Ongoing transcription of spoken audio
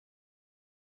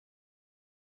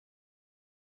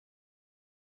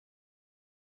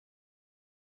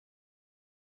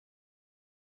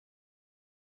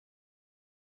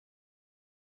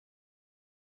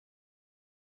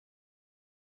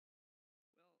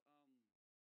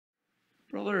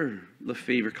Brother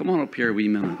Lefevre, come on up here a wee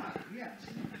minute.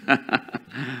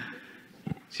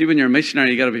 See, when you're a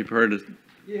missionary, you got to be prepared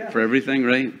for everything,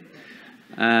 right?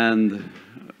 And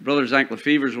Brother Zach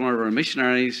Lefevre is one of our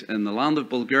missionaries in the land of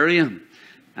Bulgaria,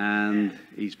 and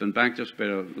he's been back just about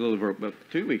a little over about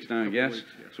 2 weeks now, I guess.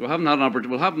 So we'll have an opportunity.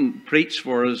 We'll have him preach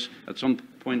for us at some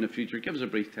point in the future. Give us a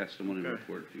brief testimony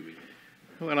for a few weeks.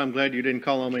 Well, I'm glad you didn't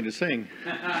call on me to sing.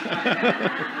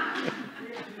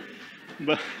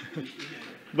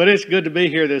 But it's good to be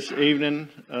here this evening.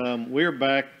 We're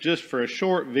back just for a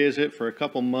short visit for a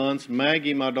couple months.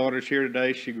 Maggie, my daughter's here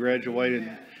today. She graduated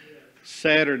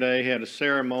Saturday, had a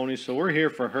ceremony. So we're here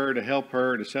for her, to help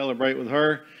her, to celebrate with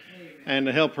her, and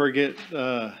to help her get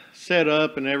set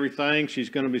up and everything. She's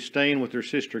going to be staying with her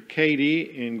sister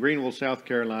Katie in Greenville, South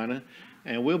Carolina.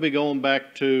 And we'll be going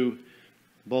back to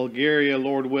Bulgaria,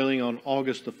 Lord willing, on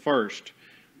August the 1st.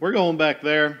 We're going back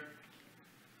there.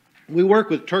 We work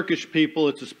with Turkish people.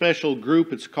 It's a special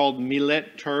group. It's called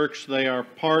Millet Turks. They are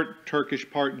part Turkish,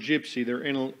 part Gypsy. They're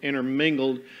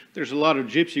intermingled. There's a lot of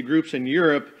Gypsy groups in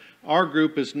Europe. Our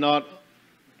group is not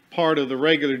part of the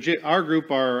regular. Our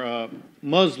group are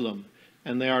Muslim,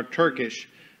 and they are Turkish.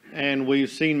 And we've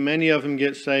seen many of them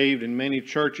get saved and many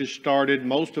churches started.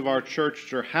 Most of our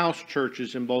churches are house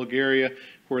churches in Bulgaria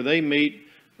where they meet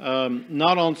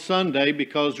not on Sunday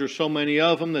because there's so many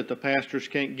of them that the pastors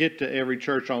can't get to every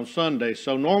church on Sunday.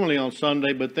 So normally on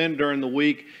Sunday, but then during the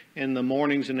week in the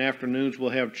mornings and afternoons we'll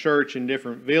have church in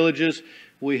different villages.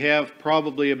 We have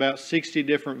probably about 60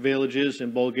 different villages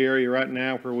in Bulgaria right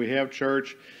now where we have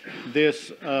church.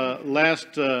 This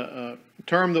last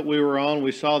term that we were on,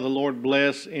 we saw the Lord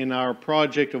bless in our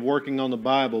project of working on the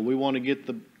Bible. We want to get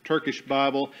the Turkish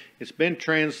Bible. It's been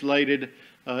translated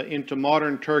into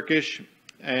modern Turkish.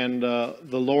 And the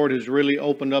Lord has really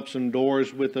opened up some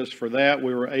doors with us for that.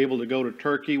 We were able to go to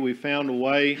Turkey. We found a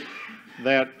way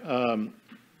that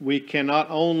we can not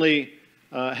only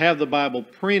have the Bible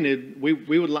printed.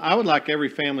 I would like every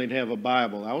family to have a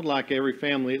Bible. I would like every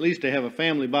family at least to have a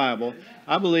family Bible.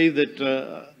 I believe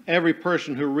that every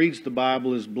person who reads the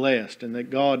Bible is blessed and that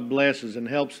God blesses and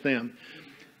helps them.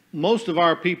 Most of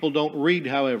our people don't read,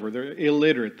 however. They're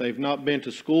illiterate. They've not been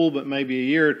to school but maybe a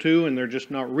year or two, and they're just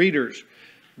not readers.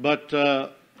 But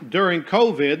during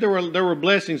COVID, there were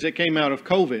blessings that came out of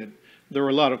COVID. There were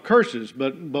a lot of curses,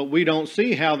 but we don't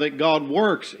see how that God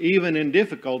works. Even in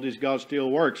difficulties, God still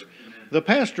works. The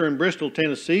pastor in Bristol,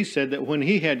 Tennessee said that when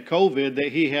he had COVID,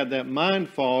 that he had that mind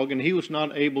fog and he was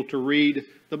not able to read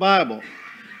the Bible.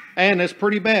 And that's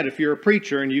pretty bad if you're a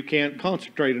preacher and you can't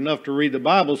concentrate enough to read the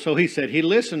Bible. So he said he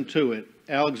listened to it,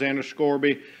 Alexander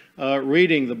Scorby,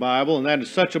 reading the Bible, and that is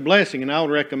such a blessing. And I would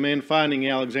recommend finding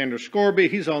Alexander Scorby.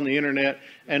 He's on the internet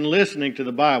and listening to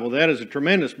the Bible. That is a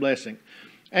tremendous blessing.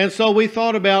 And so we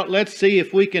thought about, let's see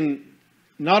if we can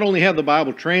not only have the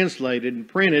Bible translated and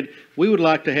printed, we would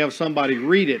like to have somebody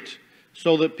read it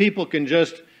so that people can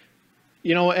just,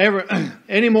 you know,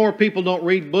 any more people don't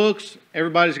read books.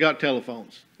 Everybody's got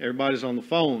telephones. Everybody's on the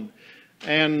phone.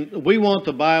 And we want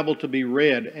the Bible to be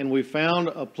read. And we found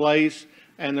a place.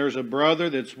 And there's a brother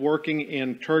that's working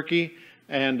in Turkey,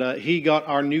 and he got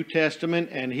our New Testament,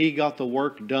 and he got the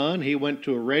work done. He went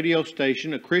to a radio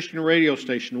station, a Christian radio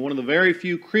station, one of the very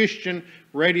few Christian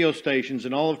radio stations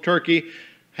in all of Turkey,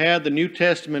 had the New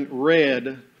Testament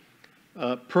read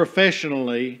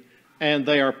professionally, and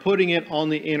they are putting it on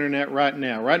the internet right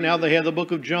now. Right now they have the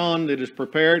book of John that is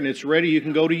prepared and it's ready. You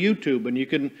can go to YouTube and you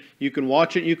can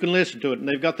watch it, you can listen to it. And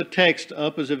they've got the text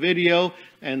up as a video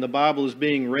and the Bible is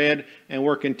being read. And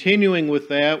we're continuing with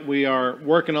that. We are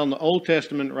working on the Old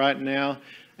Testament right now.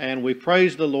 And we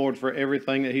praise the Lord for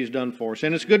everything that He's done for us.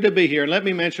 And it's good to be here. And let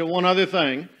me mention one other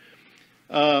thing.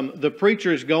 The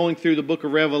preacher is going through the book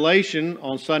of Revelation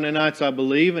on Sunday nights, I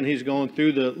believe, and he's going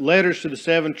through the letters to the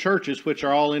 7 churches, which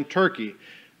are all in Turkey.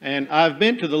 And I've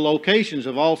been to the locations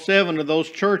of all 7 of those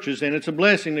churches, and it's a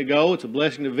blessing to go. It's a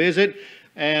blessing to visit.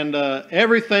 And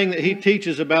everything that he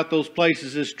teaches about those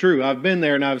places is true. I've been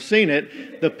there and I've seen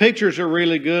it. The pictures are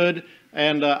really good,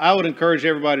 and I would encourage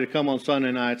everybody to come on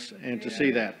Sunday nights and to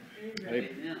see that.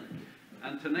 Amen.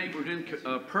 And tonight we're doing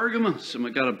Pergamos, and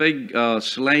we've got a big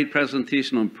slide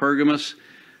presentation on Pergamos.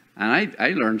 And I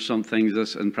learned some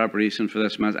things in preparation for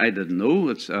this message I didn't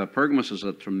know. Pergamos is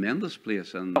a tremendous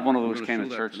place, and one of those kind of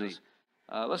churches.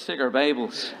 Let's take our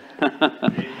Bibles.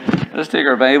 Let's take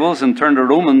our Bibles and turn to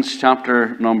Romans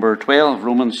chapter number 12.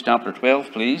 Romans chapter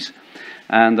 12, please.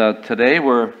 And today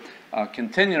we're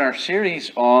continuing our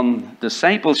series on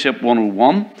Discipleship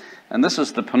 101. And this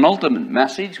is the penultimate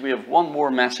message. We have one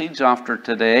more message after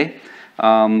today,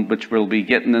 which we'll be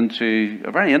getting into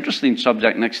a very interesting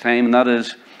subject next time, and that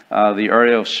is the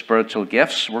area of spiritual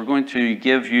gifts. We're going to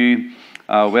give you,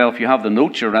 well, if you have the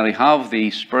notes, you already have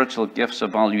the spiritual gifts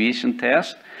evaluation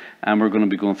test, and we're going to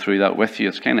be going through that with you.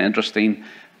 It's kind of interesting,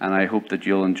 and I hope that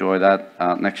you'll enjoy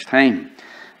that next time.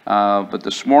 But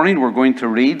this morning we're going to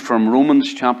read from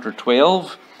Romans chapter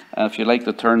 12, if you'd like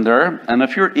to turn there. And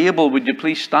if you're able, would you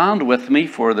please stand with me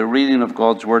for the reading of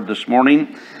God's Word this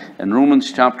morning in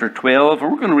Romans chapter 12.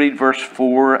 And we're going to read verse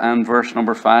 4 and verse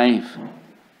number 5.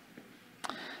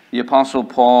 The Apostle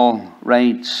Paul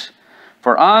writes,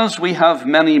 "For as we have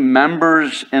many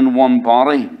members in one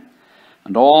body,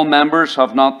 and all members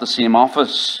have not the same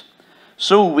office,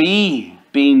 so we,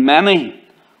 being many,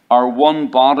 are one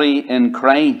body in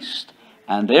Christ,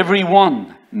 and every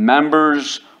one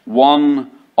members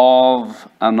one of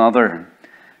another."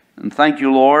 And thank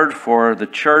you, Lord, for the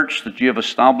church that you have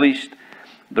established,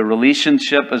 the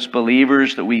relationship as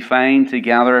believers that we find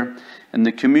together in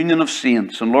the communion of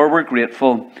saints. And Lord, we're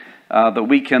grateful that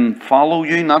we can follow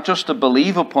you, not just to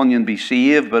believe upon you and be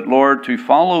saved, but Lord, to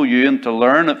follow you and to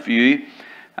learn of you,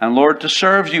 and Lord, to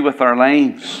serve you with our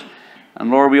lives. And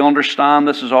Lord, we understand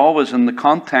this is always in the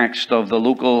context of the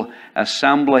local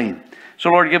assembly. So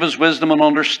Lord, give us wisdom and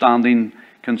understanding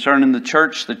concerning the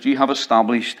church that you have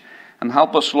established, and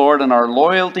help us, Lord, in our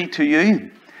loyalty to you,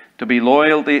 to be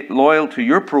loyal to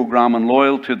your program and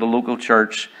loyal to the local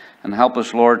church, and help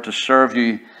us, Lord, to serve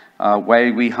you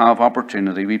while we have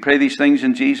opportunity. We pray these things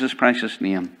in Jesus' precious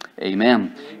name.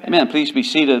 Amen. Amen. Please be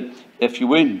seated if you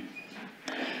would.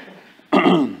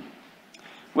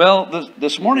 Well,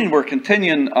 this morning we're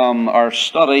continuing our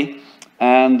study,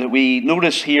 and we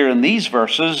notice here in these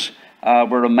verses,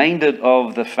 we're reminded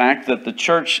of the fact that the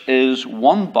church is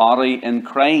one body in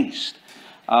Christ.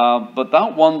 But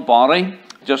that one body,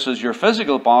 just as your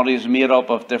physical body is made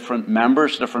up of different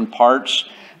members, different parts,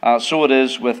 so it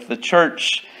is with the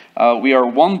church. We are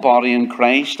one body in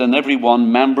Christ, and every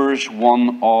one members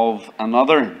one of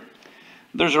another.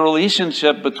 There's a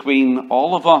relationship between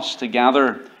all of us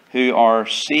together who are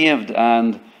saved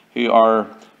and who are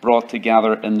brought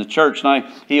together in the church. Now,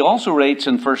 he also writes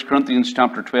in 1 Corinthians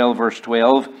chapter 12, verse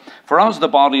 12, "For as the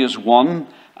body is one,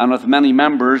 and with many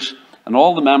members, and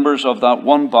all the members of that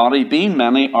one body, being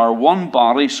many, are one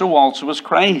body, so also is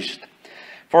Christ.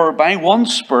 For by one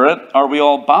Spirit are we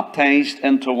all baptized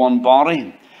into one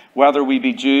body, whether we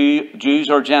be Jews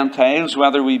or Gentiles,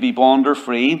 whether we be bond or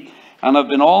free, and have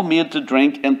been all made to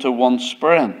drink into one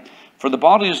Spirit. For the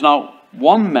body is not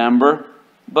one member,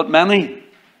 but many."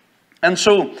 And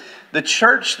so the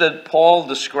church that Paul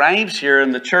describes here,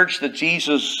 and the church that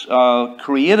Jesus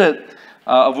created,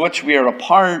 of which we are a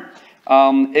part,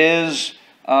 is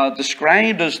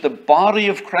described as the body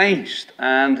of Christ.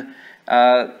 And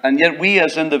yet we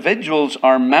as individuals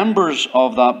are members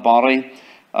of that body.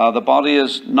 The body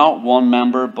is not one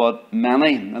member, but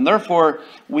many. And therefore,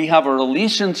 we have a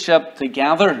relationship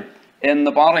together in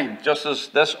the body. Just as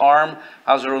this arm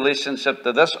has a relationship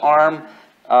to this arm,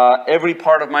 every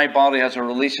part of my body has a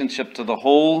relationship to the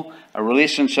whole, a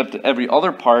relationship to every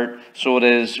other part, so it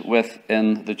is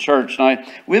within the church. Now,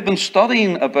 we've been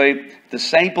studying about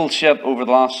discipleship over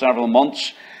the last several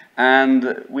months,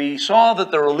 and we saw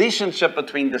that the relationship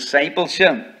between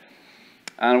discipleship,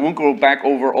 and I won't go back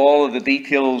over all of the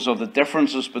details of the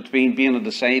differences between being a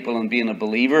disciple and being a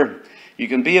believer. You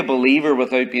can be a believer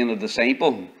without being a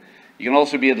disciple. You can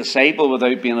also be a disciple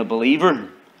without being a believer.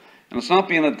 And it's not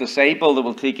being a disciple that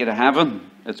will take you to heaven.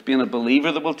 It's being a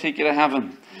believer that will take you to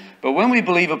heaven. But when we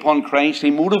believe upon Christ,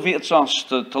 he motivates us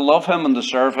to love him and to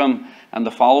serve him and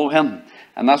to follow him.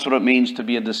 And that's what it means to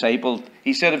be a disciple.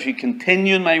 He said, "If you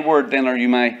continue in my word, then are you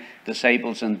my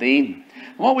disciples indeed."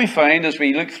 What we find as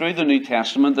we look through the New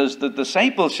Testament is that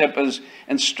discipleship is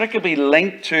inextricably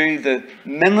linked to the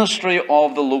ministry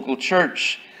of the local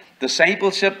church.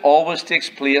 Discipleship always takes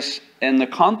place in the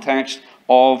context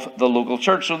of the local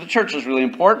church. So the church is really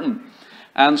important.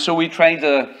 And so we try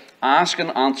to ask and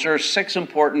answer 6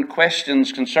 important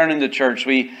questions concerning the church.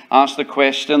 We asked the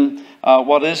question,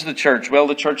 what is the church? Well,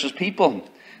 the church is people.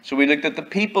 So we looked at the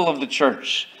people of the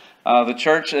church. The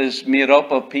church is made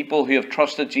up of people who have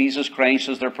trusted Jesus Christ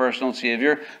as their personal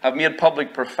Savior, have made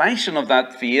public profession of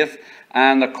that faith,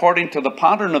 and according to the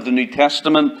pattern of the New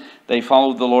Testament, they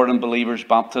followed the Lord in believers'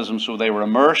 baptism. So they were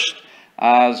immersed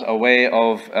as a way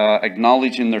of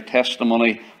acknowledging their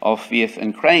testimony of faith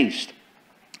in Christ.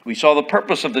 We saw the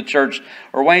purpose of the church,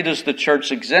 or why does the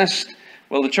church exist?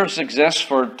 Well, the church exists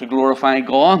to glorify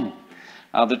God.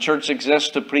 The church exists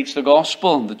to preach the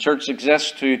gospel. The church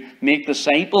exists to make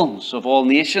disciples of all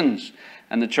nations.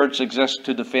 And the church exists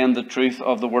to defend the truth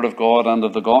of the Word of God and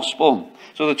of the gospel.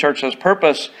 So the church has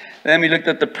purpose. Then we looked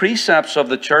at the precepts of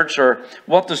the church, or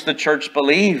what does the church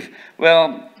believe?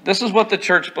 Well, this is what the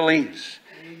church believes.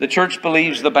 The church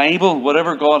believes the Bible.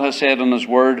 Whatever God has said in His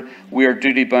Word, we are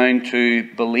duty bound to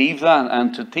believe that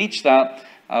and to teach that.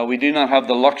 We do not have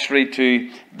the luxury to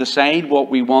decide what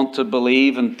we want to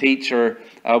believe and teach, or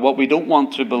what we don't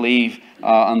want to believe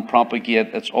and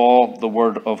propagate. It's all the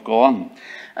Word of God.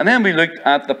 And then we looked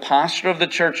at the pastor of the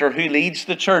church, or who leads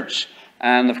the church.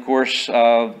 And of course,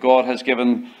 God has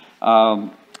given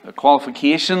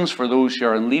qualifications for those who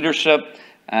are in leadership.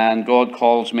 And God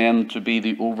calls men to be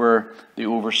the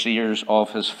overseers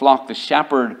of His flock, the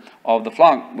shepherd of the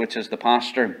flock, which is the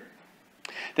pastor.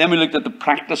 Then we looked at the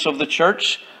practice of the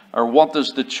church, or what does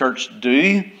the church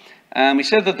do? And we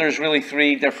said that there's really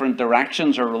three different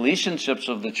directions or relationships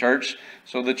of the church.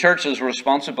 So the church has a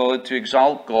responsibility to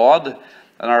exalt God.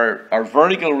 And our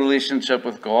vertical relationship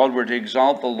with God, we're to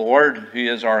exalt the Lord, who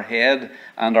is our head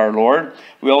and our Lord.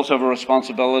 We also have a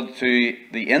responsibility to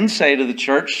the inside of the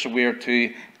church. So we are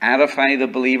to edify the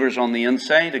believers on the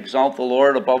inside, exalt the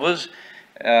Lord above us,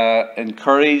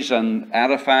 encourage and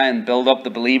edify and build up the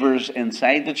believers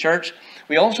inside the church.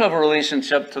 We also have a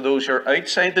relationship to those who are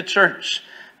outside the church,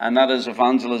 and that is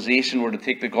evangelization. We're to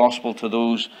take the gospel to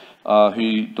those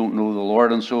who don't know the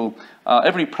Lord. And so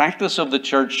every practice of the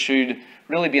church should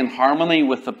really be in harmony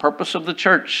with the purpose of the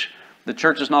church. The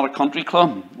church is not a country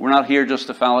club. We're not here just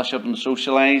to fellowship and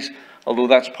socialize, although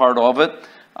that's part of it.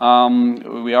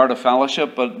 We are to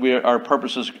fellowship, but our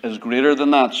purpose is greater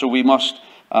than that. So we must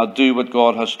do what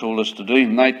God has told us to do.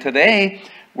 Now today,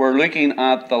 we're looking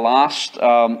at the last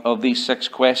of these 6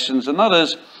 questions, and that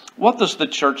is, what does the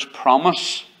church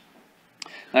promise?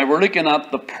 Now we're looking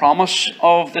at the promise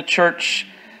of the church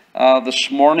this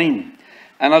morning.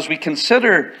 And as we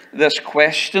consider this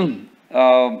question,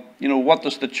 what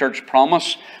does the church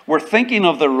promise? We're thinking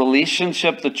of the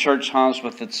relationship the church has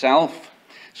with itself.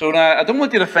 So now, I don't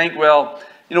want you to think, well,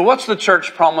 what's the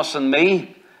church promising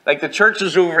me? Like the church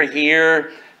is over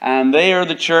here, and they are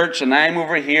the church, and I'm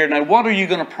over here. Now, what are you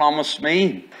going to promise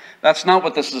me? That's not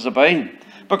what this is about.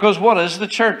 Because what is the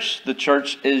church? The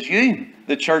church is you.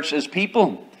 The church is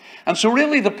people. And so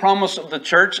really the promise of the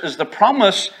church is the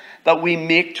promise that we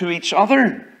make to each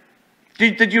other.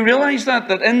 Did you realize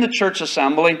that in the church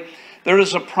assembly, there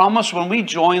is a promise when we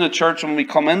join a church, when we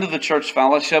come into the church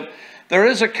fellowship, there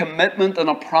is a commitment and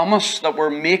a promise that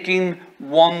we're making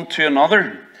one to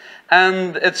another.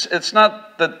 And it's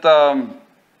not that,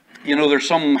 there's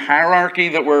some hierarchy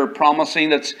that we're promising.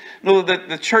 No,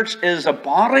 the church is a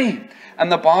body.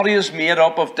 And the body is made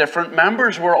up of different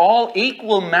members. We're all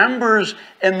equal members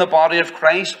in the body of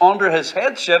Christ under His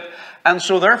headship. And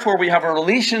so therefore we have a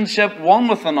relationship one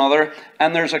with another.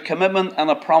 And there's a commitment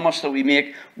and a promise that we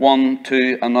make one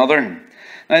to another.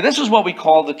 Now this is what we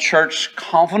call the church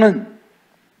covenant.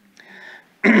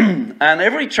 And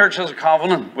every church has a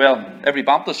covenant. Well, every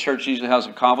Baptist church usually has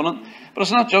a covenant. But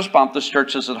it's not just Baptist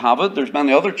churches that have it. There's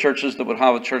many other churches that would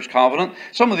have a church covenant.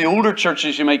 Some of the older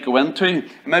churches you might go into,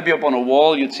 maybe up on a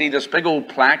wall, you'd see this big old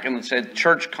plaque and it said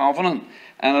church covenant.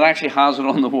 And it actually has it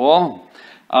on the wall.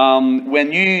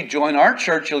 When you join our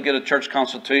church, you'll get a church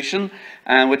constitution,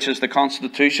 which is the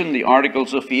constitution, the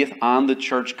articles of faith, and the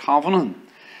church covenant.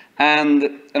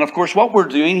 And of course, what we're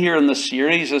doing here in this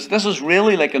series is, this is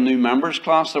really like a new members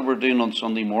class that we're doing on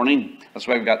Sunday morning. That's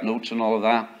why we've got notes and all of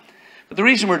that. But the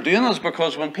reason we're doing this is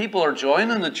because when people are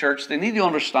joining the church, they need to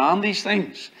understand these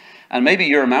things. And maybe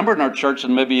you're a member in our church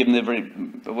and maybe you've never,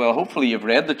 hopefully you've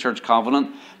read the church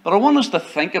covenant. But I want us to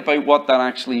think about what that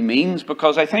actually means,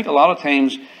 because I think a lot of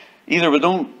times either we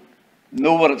don't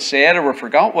know what it said, or we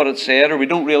forgot what it said, or we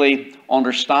don't really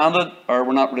understand it, or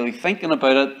we're not really thinking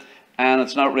about it, and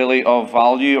it's not really of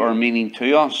value or meaning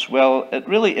to us. Well, it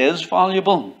really is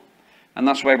valuable. And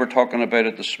that's why we're talking about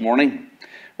it this morning.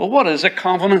 Well, what is a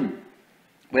covenant?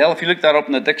 Well, if you look that up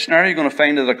in the dictionary, you're going to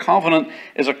find that a covenant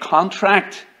is a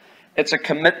contract. It's a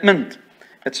commitment.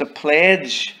 It's a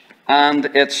pledge. And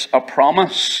it's a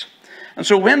promise. And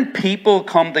so when people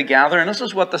come together, and this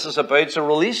is what this is about, it's a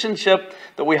relationship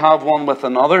that we have one with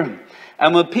another.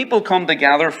 And when people come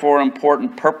together for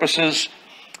important purposes,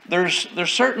 there's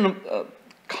certain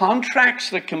contracts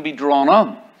that can be drawn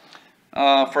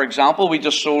up. For example, we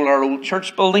just sold our old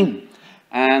church building.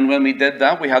 And when we did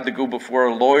that, we had to go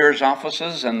before lawyers'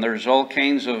 offices, and there's all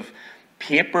kinds of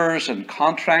papers and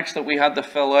contracts that we had to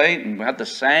fill out, and we had to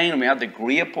sign, and we had to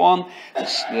agree upon.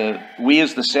 We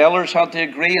as the sellers had to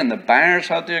agree, and the buyers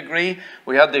had to agree.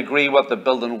 We had to agree what the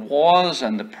building was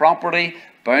and the property,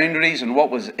 boundaries and what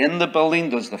was in the building.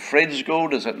 Does the fridge go?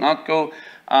 Does it not go?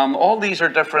 All these are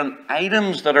different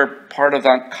items that are part of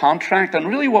that contract. And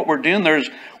really what we're doing there is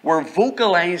we're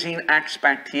vocalizing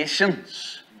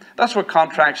expectations. That's what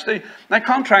contracts do. Now,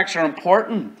 contracts are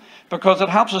important because it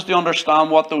helps us to understand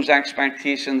what those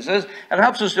expectations is. It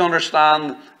helps us to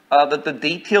understand that the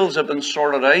details have been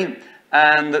sorted out,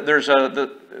 and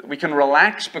that we can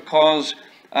relax because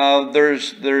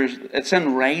it's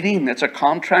in writing. It's a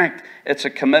contract. It's a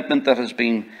commitment that has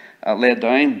been laid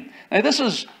down. Now, this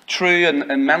is true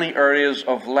in many areas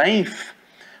of life.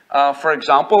 For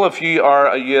example, if you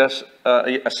are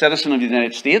a citizen of the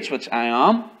United States, which I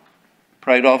am,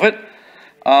 proud of it,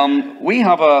 we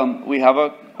have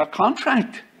a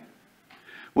contract.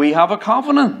 We have a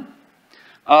covenant.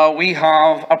 We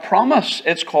have a promise.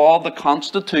 It's called the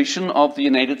Constitution of the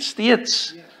United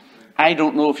States. I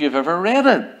don't know if you've ever read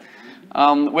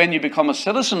it. When you become a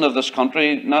citizen of this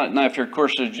country, now if you're, of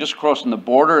course, just crossing the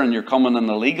border and you're coming in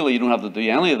illegally, you don't have to do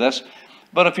any of this.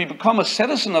 But if you become a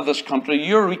citizen of this country,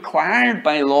 you're required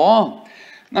by law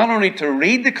not only to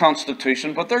read the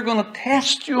Constitution, but they're going to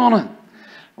test you on it.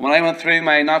 When I went through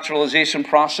my naturalization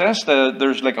process,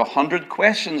 there's like 100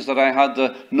 questions that I had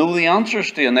to know the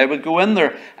answers to, and they would go in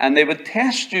there and they would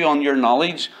test you on your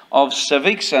knowledge of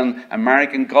civics and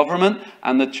American government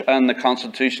and the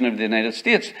Constitution of the United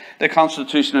States. The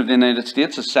Constitution of the United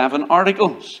States has 7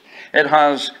 articles. It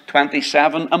has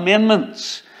 27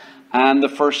 amendments, and the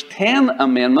first 10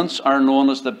 amendments are known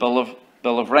as the Bill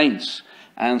of Rights.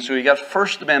 And so you got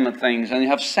First Amendment things, and you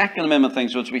have Second Amendment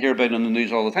things, which we hear about in the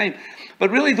news all the time. But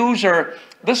really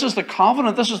this is the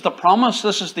covenant, this is the promise,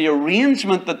 this is the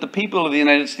arrangement that the people of the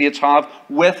United States have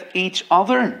with each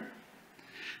other.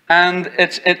 And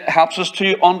it helps us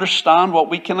to understand what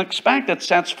we can expect. It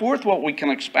sets forth what we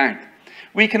can expect.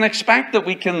 We can expect that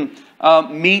we can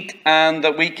meet and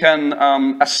that we can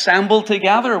assemble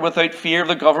together without fear of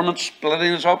the government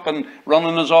splitting us up and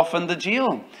running us off into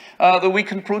jail. That we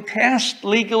can protest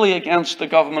legally against the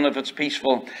government if it's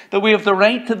peaceful. That we have the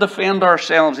right to defend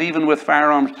ourselves even with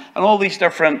firearms. And all these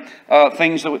different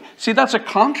things. See, that's a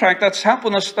contract. That's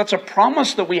helping us. That's a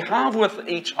promise that we have with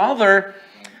each other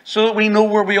so that we know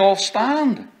where we all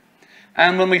stand.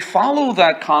 And when we follow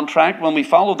that contract, when we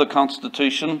follow the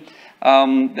Constitution,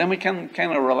 then we can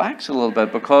kind of relax a little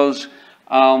bit because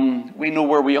we know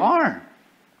where we are.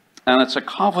 And it's a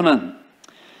covenant.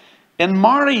 In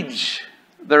marriage,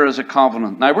 there is a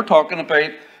covenant. Now, we're talking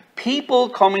about people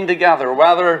coming together,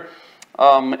 whether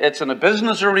it's in a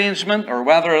business arrangement or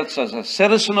whether it's as a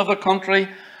citizen of the country.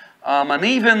 And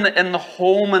even in the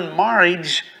home and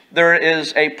marriage, there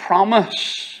is a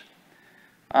promise.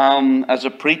 As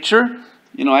a preacher,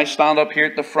 you know, I stand up here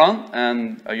at the front,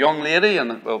 and a young lady,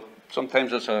 and well,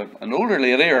 sometimes it's an older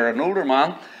lady or an older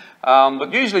man,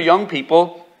 but usually young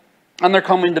people, and they're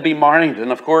coming to be married.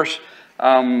 And of course,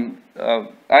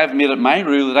 I've made it my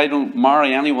rule that I don't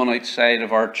marry anyone outside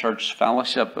of our church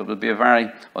fellowship. It would be a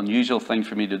very unusual thing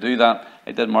for me to do that.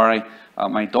 I did marry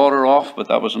my daughter off, but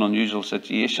that was an unusual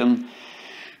situation.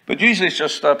 But usually it's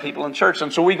just people in church.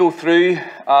 And so we go through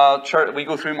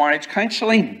marriage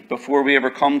counselling before we ever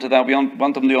come to that. We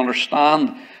want them to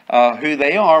understand who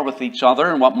they are with each other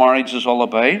and what marriage is all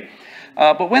about.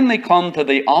 But when they come to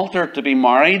the altar to be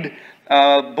married,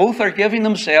 both are giving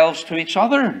themselves to each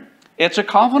other. It's a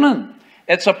covenant.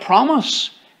 It's a promise.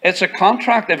 It's a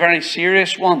contract, a very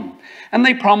serious one. And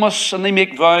they promise and they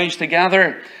make vows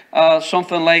together.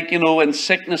 Something like, you know, in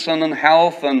sickness and in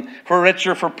health, and for rich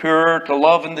or for poor, to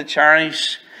love and to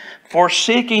cherish,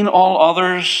 forsaking all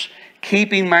others,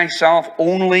 keeping myself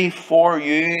only for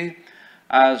you,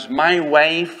 as my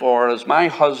wife or as my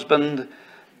husband,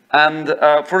 and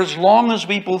for as long as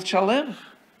we both shall live.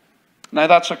 Now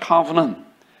that's a covenant,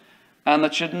 and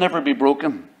it should never be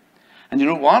broken. And you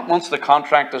know what? Once the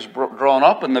contract is drawn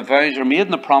up and the vows are made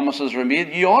and the promises are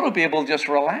made, you ought to be able to just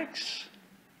relax.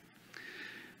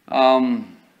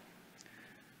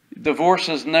 Divorce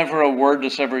is never a word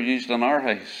that's ever used in our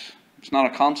house. It's not a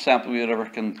concept we would ever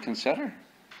consider.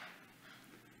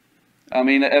 I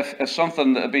mean,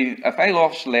 if I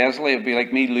lost Leslie, it'd be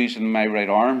like me losing my right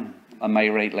arm and my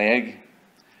right leg.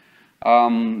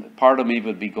 Part of me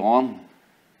would be gone.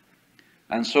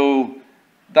 And so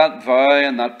that vow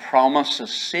and that promise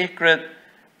is sacred,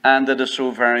 and it is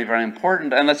so very, very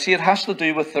important. And let's see, it has to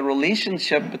do with the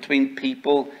relationship between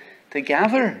people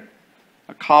together.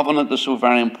 A covenant is so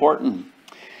very important.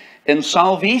 In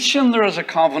salvation, there is a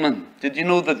covenant. Did you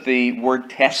know that the word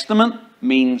testament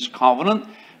means covenant?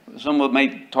 Someone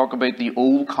might talk about the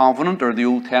Old Covenant or the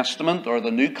Old Testament or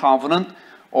the New Covenant.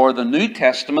 or the New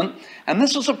Testament. And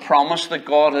this is a promise that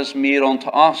God has made unto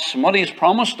us. And what He has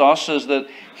promised us is that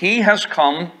He has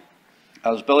come,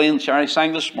 as Billy and Sherry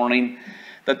sang this morning,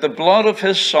 that the blood of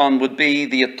His Son would be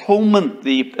the atonement,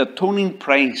 the atoning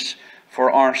price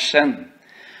for our sin.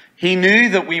 He knew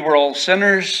that we were all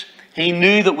sinners. He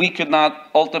knew that we could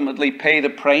not ultimately pay the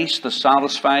price to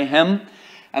satisfy Him.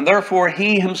 And therefore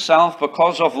He Himself,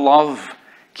 because of love,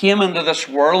 came into this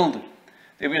world.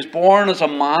 He was born as a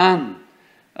man,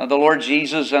 the Lord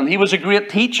Jesus. And He was a great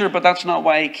teacher, but that's not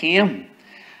why He came.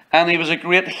 And He was a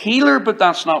great healer, but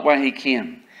that's not why He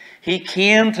came. He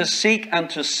came to seek and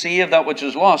to save that which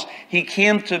is lost. He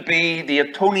came to be the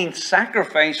atoning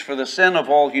sacrifice for the sin of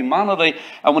all humanity.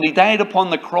 And when He died upon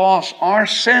the cross, our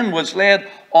sin was laid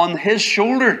on His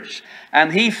shoulders.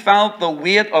 And He felt the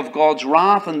weight of God's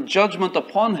wrath and judgment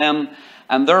upon Him.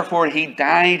 And therefore He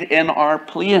died in our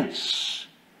place.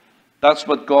 That's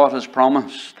what God has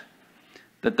promised.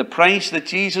 That the price that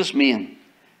Jesus made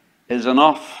is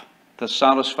enough to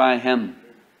satisfy Him.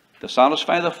 To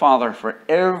satisfy the Father for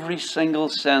every single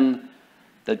sin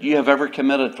that you have ever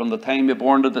committed from the time you're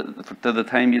born to the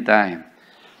time you die.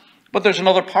 But there's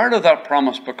another part of that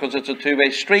promise, because it's a two-way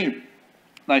street.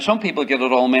 Now, some people get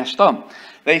it all messed up.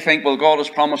 They think, well, God has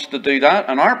promised to do that,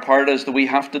 and our part is that we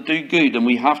have to do good, and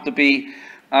we have to be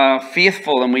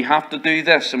faithful, and we have to do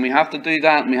this, and we have to do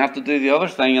that, and we have to do the other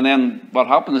thing. And then what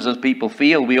happens is people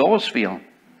fail. We always fail.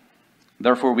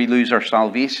 Therefore, we lose our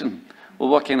salvation. Well,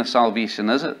 what kind of salvation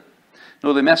is it?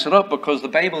 No, they mess it up, because the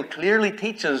Bible clearly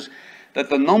teaches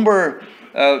that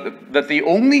the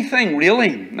only thing really,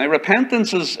 now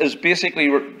repentance is basically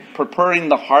preparing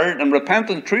the heart,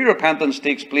 and true repentance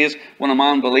takes place when a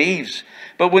man believes.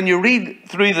 But when you read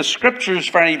through the scriptures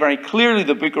very, very clearly,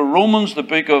 the book of Romans, the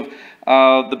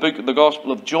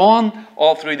Gospel of John,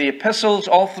 all through the epistles,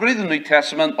 all through the New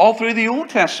Testament, all through the Old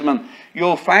Testament,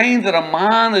 you'll find that a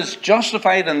man is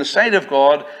justified in the sight of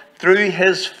God through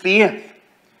his faith.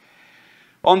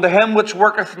 Unto him which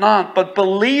worketh not, but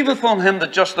believeth on Him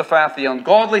that justifieth the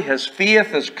ungodly, his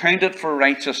faith is counted for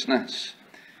righteousness.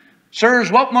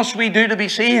 Sirs, what must we do to be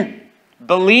saved?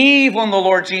 Believe on the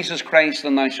Lord Jesus Christ,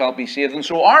 and thou shalt be saved. And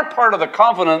so our part of the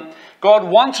covenant, God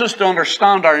wants us to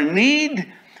understand our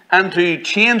need and to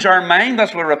change our mind.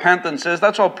 That's what repentance is.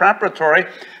 That's all preparatory.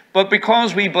 But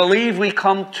because we believe, we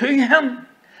come to Him.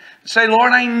 Say,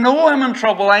 Lord, I know I'm in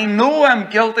trouble. I know I'm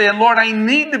guilty. And Lord, I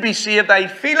need to be saved. I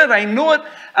feel it. I know it.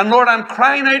 And Lord, I'm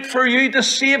crying out for You to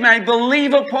save me. I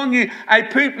believe upon You. I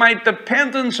put my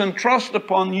dependence and trust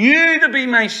upon You to be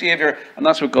my Savior. And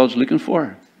that's what God's looking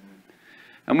for.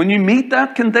 And when you meet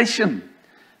that condition,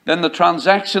 then the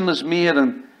transaction is made,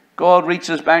 and God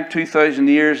reaches back 2,000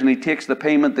 years and He takes the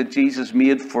payment that Jesus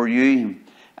made for you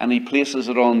and He places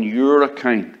it on your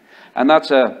account. And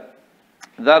that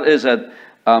is a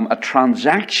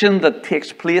transaction that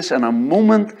takes place in a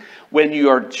moment when you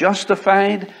are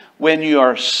justified, when you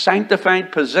are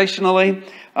sanctified positionally,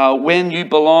 when you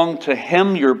belong to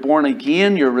Him, you're born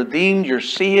again, you're redeemed, you're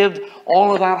saved.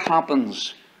 All of that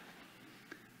happens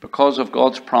because of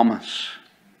God's promise.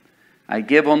 I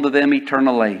give unto them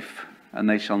eternal life, and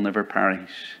they shall never perish.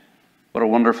 What a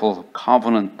wonderful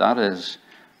covenant that is.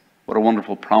 What a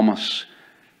wonderful promise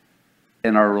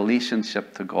in our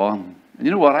relationship to God. And you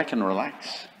know what? I can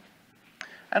relax.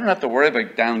 I don't have to worry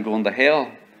about Dan going to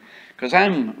hell, because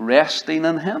I'm resting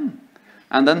in Him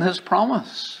and in His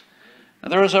promise.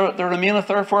 There remaineth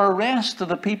therefore a rest to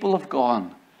the people of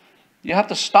God. You have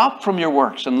to stop from your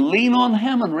works and lean on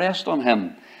Him and rest on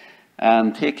Him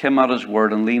and take Him at His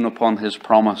word and lean upon His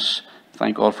promise.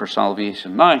 Thank God for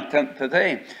salvation. Now,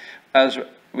 today, as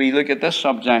we look at this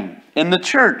subject, in the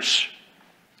church,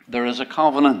 there is a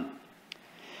covenant.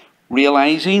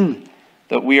 Realizing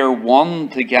that we are one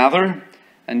together,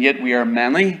 and yet we are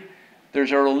many.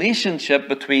 There's a relationship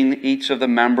between each of the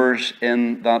members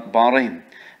in that body.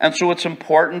 And so it's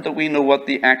important that we know what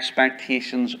the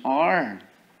expectations are.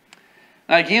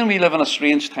 Now again, we live in a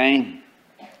strange time.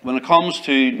 When it comes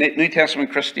to New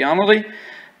Testament Christianity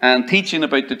and teaching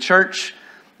about the church,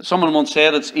 someone once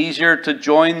said it's easier to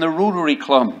join the Rotary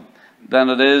Club than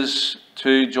it is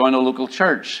to join a local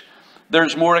church.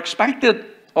 There's more expected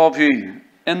of you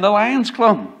in the Lions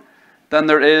Club than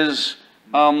there is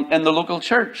in the local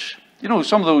church. You know,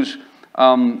 some of those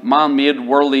man-made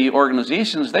worldly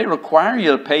organizations, they require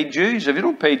you to pay dues. If you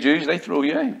don't pay dues, they throw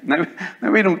you out.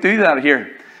 Now we don't do that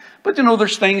here. But you know,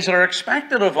 there's things that are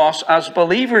expected of us as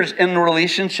believers in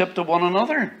relationship to one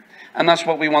another. And that's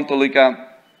what we want to look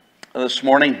at this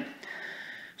morning.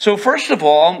 So first of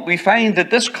all, we find that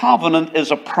this covenant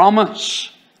is a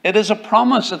promise. It is a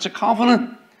promise. It's a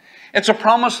covenant. It's a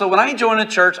promise that when I join a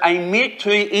church, I make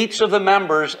to each of the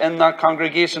members in that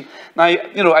congregation. Now,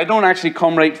 you know, I don't actually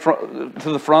come right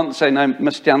to the front and say, now,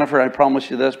 Miss Jennifer, I promise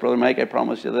you this. Brother Mike, I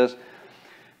promise you this.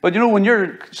 But, you know, when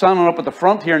you're standing up at the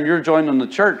front here and you're joining the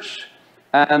church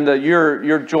and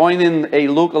you're joining a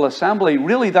local assembly,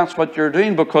 really that's what you're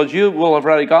doing, because you will have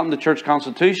already gotten the church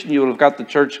constitution. You will have got the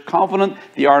church covenant,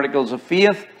 the articles of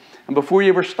faith. And before you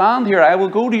ever stand here, I will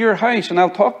go to your house and I'll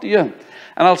talk to you.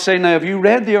 And I'll say, now, have you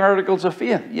read the articles of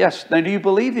faith? Yes. Now, do you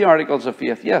believe the articles of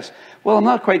faith? Yes. Well, I'm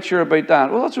not quite sure about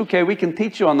that. Well, that's okay. We can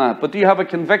teach you on that. But do you have a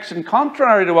conviction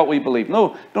contrary to what we believe?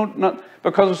 No, not.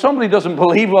 Because if somebody doesn't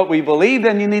believe what we believe,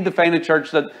 then you need to find a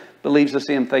church that believes the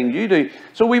same thing you do.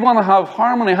 So we want to have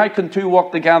harmony. How can two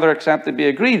walk together except to be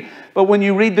agreed? But when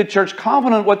you read the church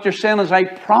covenant, what you're saying is, I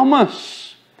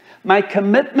promise, my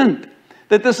commitment,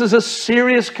 that this is a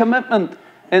serious commitment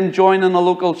in joining a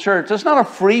local church. It's not a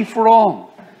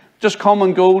free-for-all. Just come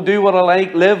and go, do what I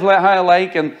like, live how I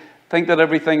like, and think that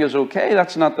everything is okay.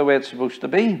 That's not the way it's supposed to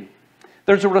be.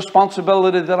 There's a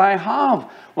responsibility that I have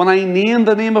when I name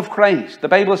the name of Christ. The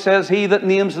Bible says, he that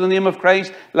names the name of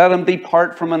Christ, let him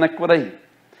depart from iniquity. In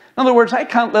other words, I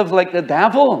can't live like the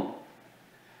devil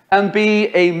and be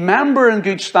a member in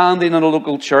good standing in a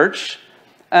local church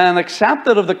and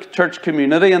accepted of the church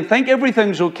community and think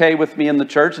everything's okay with me in the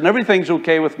church and everything's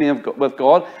okay with me with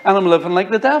God, and I'm living like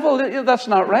the devil. That's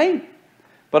not right.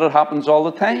 But it happens all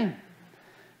the time.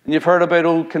 And you've heard about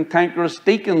old cantankerous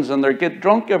deacons, and they get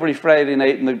drunk every Friday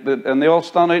night, and they all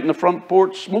stand out in the front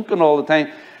porch smoking all the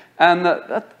time. And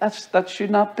that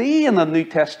should not be in a New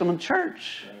Testament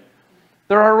church.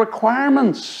 There are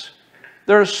requirements.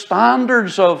 There are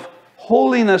standards of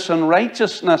holiness and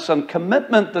righteousness and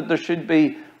commitment that there should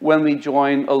be when we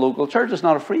join a local church. It's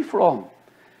not a free-for-all.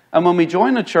 And when we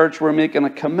join a church, we're making a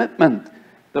commitment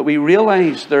that we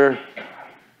realize there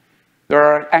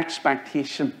are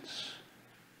expectations.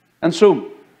 And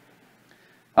so,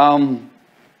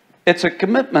 it's a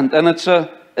commitment, and it's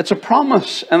a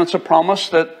promise, and it's a promise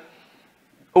that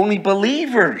only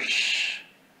believers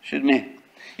should make.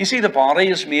 You see, the body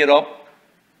is made up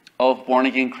of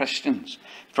born-again Christians.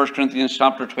 1 Corinthians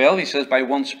chapter 12, he says, by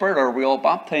one Spirit are we all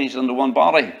baptized into one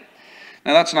body.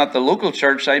 Now, that's not the local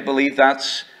church. I believe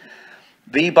that's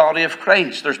the body of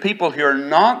Christ. There's people who are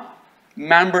not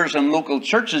members in local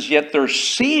churches, yet they're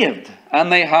saved,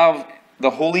 and they have the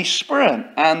Holy Spirit,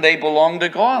 and they belong to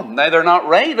God. Now, they're not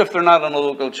right if they're not in a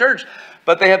local church,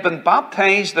 but they have been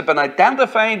baptized, they've been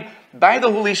identified by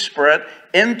the Holy Spirit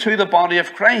into the body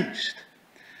of Christ.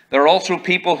 There are also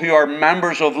people who are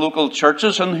members of local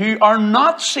churches and who are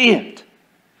not saved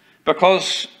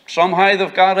because somehow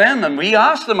they've got in, and we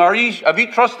ask them, have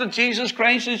you trusted Jesus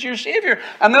Christ as your Savior?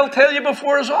 And they'll tell you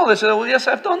before us all. They say, well, yes,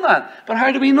 I've done that. But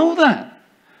how do we know that?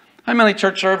 How many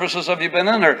church services have you been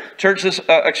in, or churches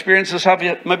experiences have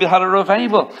you maybe had a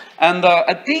revival? And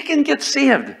a deacon gets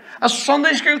saved. A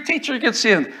Sunday school teacher gets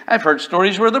saved. I've heard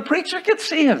stories where the preacher gets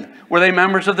saved. Were they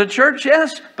members of the church?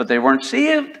 Yes, but they weren't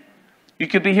saved. You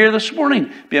could be here this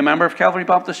morning, be a member of Calvary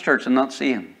Baptist Church and not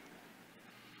saved.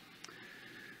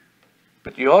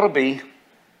 But you ought to be.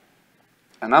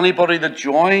 And anybody that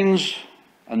joins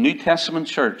a New Testament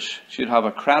church should have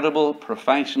a credible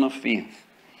profession of faith.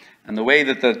 And the way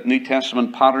that the New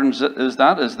Testament patterns is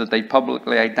that they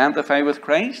publicly identify with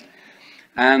Christ,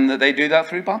 and that they do that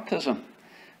through baptism.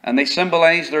 And they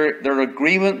symbolize their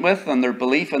agreement with and their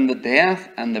belief in the death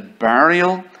and the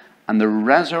burial and the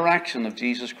resurrection of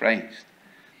Jesus Christ.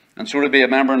 And so to be a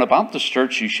member in a Baptist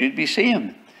church, you should be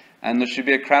saved. And there should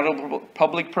be a credible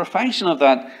public profession of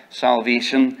that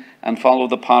salvation and follow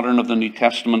the pattern of the New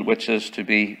Testament, which is to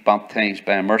be baptized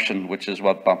by immersion, which is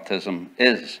what baptism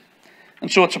is.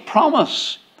 And so it's a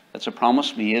promise. It's a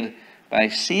promise made by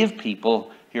saved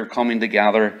people who are coming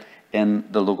together in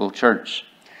the local church.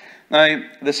 Now,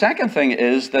 the second thing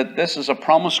is that this is a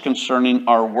promise concerning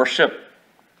our worship.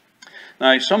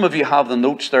 Now, some of you have the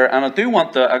notes there, and I'm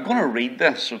going to read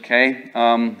this, okay?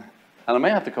 And I may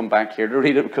have to come back here to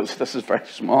read it because this is very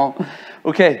small.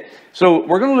 Okay, so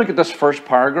we're going to look at this first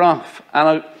paragraph.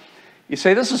 And you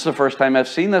say, this is the first time I've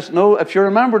seen this. No, if you're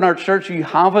a member in our church, you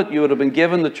have it. You would have been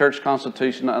given the church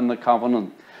constitution and the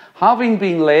covenant. Having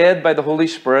been led by the Holy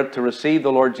Spirit to receive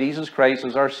the Lord Jesus Christ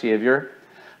as our Savior,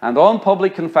 and on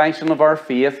public confession of our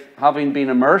faith, having been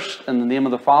immersed in the name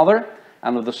of the Father,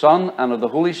 and of the Son, and of the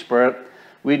Holy Spirit,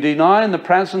 we do now in the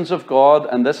presence of God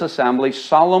and this assembly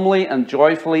solemnly and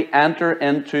joyfully enter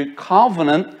into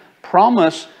covenant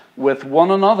promise with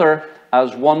one another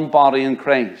as one body in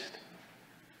Christ.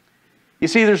 You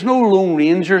see, there's no lone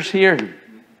rangers here.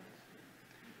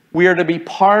 We are to be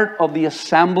part of the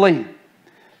assembly.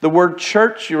 The word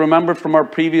church, you remember from our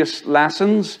previous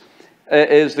lessons,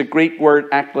 is the Greek word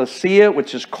ekklesia,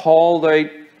 which is called out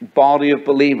body of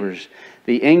believers.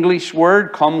 The English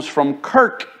word comes from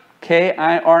kirk,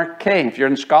 K-I-R-K. If you're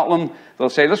in Scotland, they'll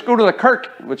say, let's go to the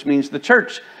kirk, which means the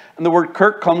church. And the word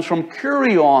kirk comes from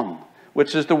kurion,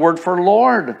 which is the word for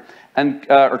Lord. And,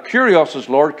 or kurios is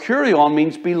Lord. Kurion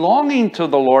means belonging to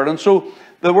the Lord. And so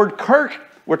the word kirk,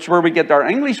 which is where we get our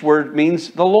English word,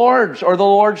 means the Lord's or the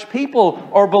Lord's people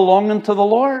or belonging to the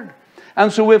Lord.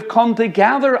 And so we've come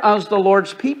together as the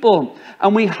Lord's people,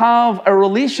 and we have a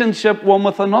relationship one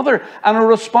with another and a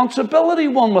responsibility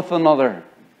one with another.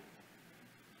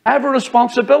 I have a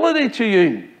responsibility to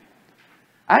you.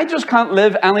 I just can't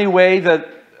live any way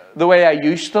the way I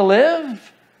used to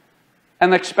live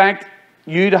and expect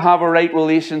you to have a right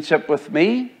relationship with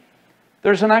me.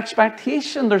 There's an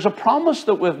expectation, there's a promise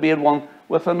that we've made one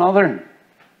with another.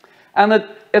 And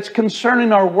it's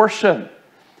concerning our worship.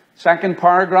 Second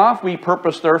paragraph, we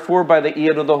purpose therefore by the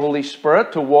aid of the Holy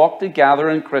Spirit to walk together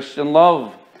in Christian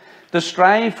love, to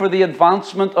strive for the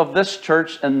advancement of this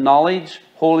church in knowledge,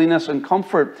 holiness and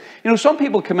comfort. You know, some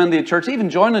people come into the church, even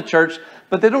join the church,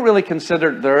 but they don't really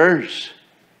consider it theirs.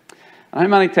 And how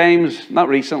many times, not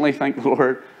recently, thank the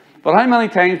Lord, but how many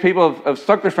times people have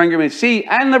stuck their finger in me, see,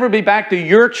 I'll never be back to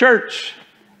your church.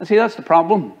 And see, that's the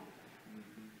problem.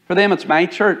 For them, it's my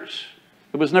church.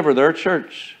 It was never their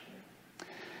church.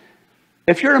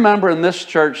 If you're a member in this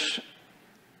church,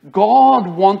 God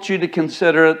wants you to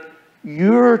consider it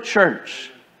your church.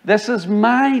 This is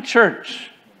my church.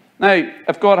 Now,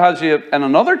 if God has you in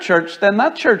another church, then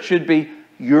that church should be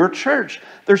your church.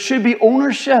 There should be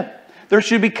ownership. There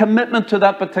should be commitment to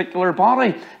that particular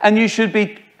body. And you should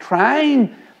be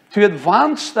trying to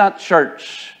advance that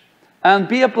church and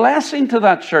be a blessing to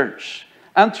that church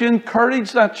and to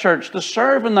encourage that church, to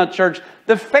serve in that church,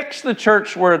 to fix the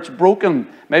church where it's broken.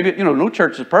 Maybe, you know, no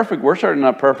church is perfect. We're certainly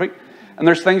not perfect. And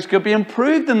there's things could be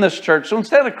improved in this church. So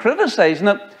instead of criticizing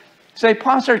it, say,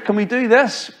 Pastor, can we do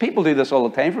this? People do this all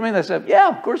the time for me. They say, yeah,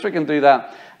 of course we can do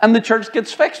that. And the church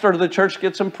gets fixed or the church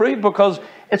gets improved because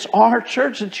it's our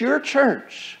church. It's your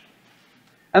church.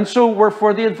 And so we're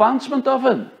for the advancement of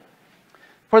it.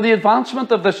 For the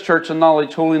advancement of this church in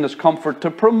knowledge, holiness, comfort,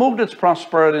 to promote its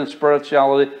prosperity and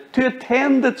spirituality, to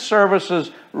attend its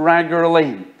services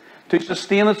regularly, to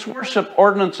sustain its worship,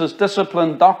 ordinances,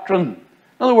 discipline, doctrine.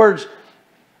 In other words,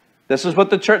 this is what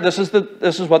the church, this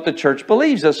is what the church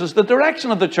believes. This is the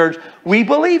direction of the church. We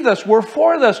believe this. We're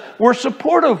for this. We're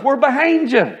supportive. We're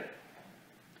behind you.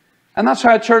 And that's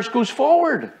how a church goes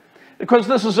forward. Because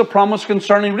this is a promise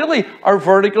concerning really our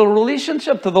vertical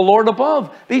relationship to the Lord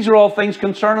above. These are all things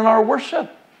concerning our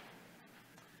worship.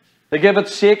 They give it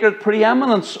sacred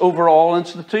preeminence over all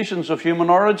institutions of human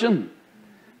origin.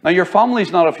 Now, your family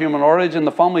is not of human origin.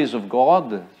 The family is of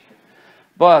God.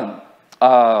 But,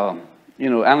 you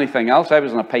know, anything else, I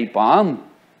was in a pipe band.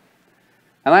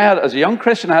 And I had, as a young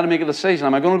Christian, I had to make a decision.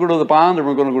 Am I going to go to the band or am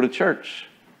I going to go to church?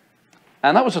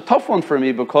 And that was a tough one for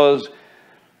me because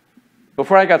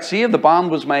before I got saved, the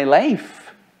band was my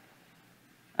life.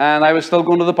 And I was still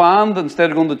going to the band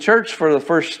instead of going to church for the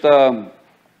first a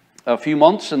few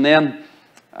months. And then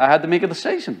I had to make a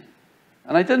decision.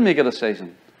 And I did make a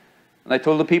decision. And I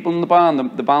told the people in the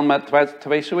band met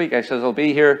twice a week. I says, I'll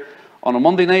be here on a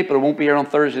Monday night, but I won't be here on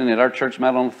Thursday night. Our church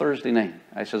met on a Thursday night.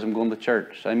 I says, I'm going to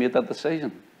church. So I made that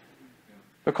decision.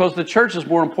 Because the church is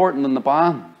more important than the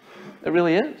band. It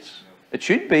really is. It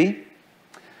should be.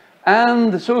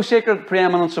 And so sacred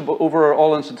preeminence over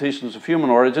all institutions of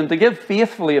human origin, to give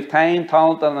faithfully of time,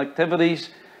 talent, and activities,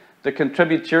 to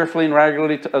contribute cheerfully and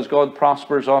regularly as God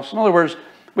prospers us. In other words,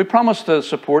 we promise to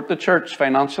support the church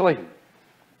financially.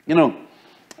 You know,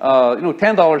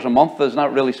 $10 a month is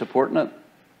not really supporting it.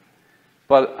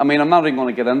 But I mean, I'm not even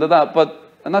going to get into that.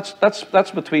 But and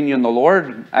that's between you and the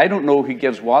Lord. I don't know who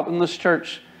gives what in this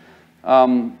church.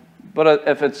 But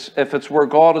if it's where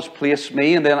God has placed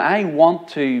me, and then I want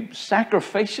to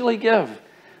sacrificially give,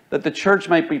 that the church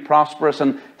might be prosperous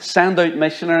and send out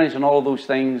missionaries and all of those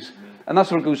things. And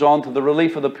that's what goes on to the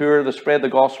relief of the poor, the spread the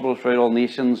gospel throughout all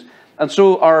nations. And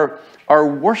so our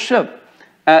worship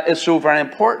is so very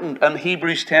important. And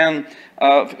Hebrews 10,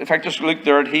 if I just look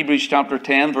there at Hebrews chapter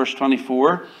 10, verse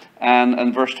 24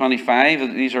 and verse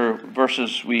 25, these are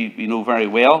verses we know very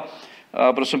well.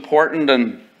 But it's important,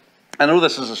 and I know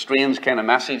this is a strange kind of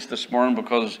message this morning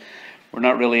because we're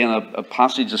not really in a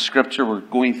passage of Scripture. We're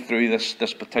going through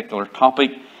this particular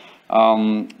topic.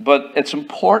 But it's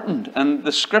important. And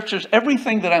the Scriptures,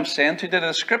 everything that I'm saying today,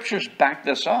 the Scriptures back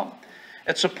this up.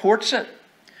 It supports it.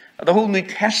 The whole New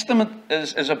Testament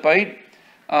is about,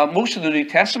 most of the New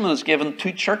Testament is given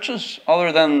to churches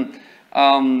other than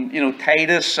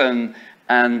Titus and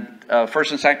 1st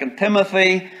and 2nd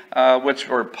Timothy, which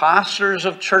were pastors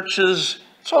of churches.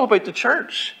 It's all about the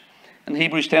church. In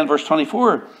Hebrews 10 verse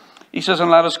 24, he says,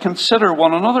 and let us consider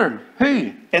one another.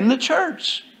 Who? In the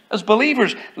church. As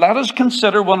believers, let us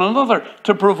consider one another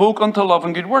to provoke unto love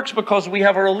and good works, because we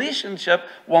have a relationship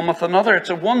one with another. It's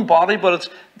a one body, but it's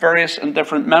various and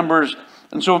different members.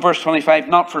 And so in verse 25,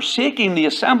 not forsaking the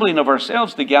assembling of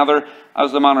ourselves together,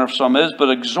 as the manner of some is, but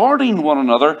exhorting one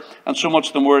another, and so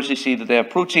much the more as you see the day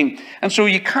approaching. And so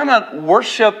you cannot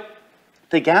worship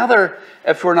together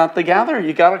if we're not together.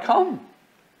 You got to come.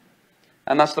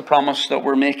 And that's the promise that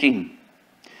we're making.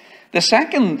 The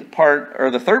second part, or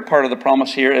the third part of the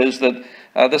promise here, is that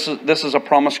this is a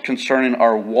promise concerning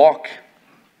our walk.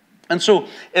 And so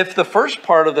if the first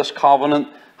part of this covenant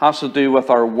has to do with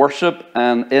our worship,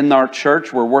 and in our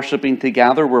church we're worshiping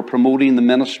together, we're promoting the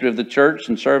ministry of the church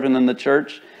and serving in the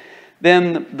church,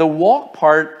 then the walk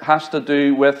part has to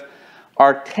do with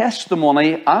our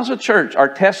testimony as a church,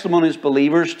 our testimony as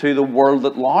believers to the world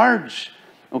at large.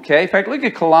 Okay, in fact, look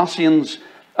at Colossians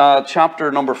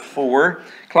chapter number 4.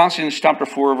 Colossians chapter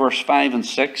 4, verse 5 and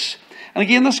 6. And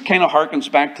again, this kind of harkens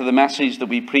back to the message that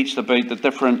we preached about the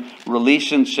different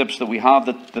relationships that we have,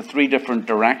 the three different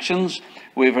directions.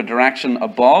 We have a direction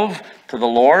above to the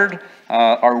Lord,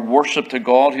 our worship to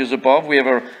God who is above. We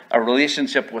have a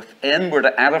relationship within. We're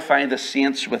to edify the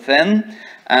saints within.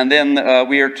 And then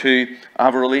we are to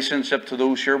have a relationship to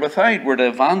those who are without. We're to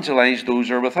evangelize those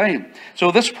who are without.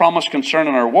 So this promise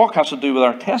concerning our walk has to do with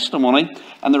our testimony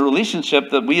and the relationship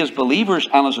that we as believers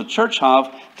and as a church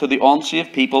have to the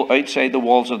unsaved people outside the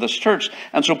walls of this church.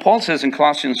 And so Paul says in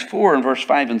Colossians 4 and verse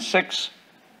 5 and 6,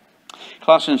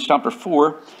 Colossians chapter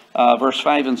 4, verse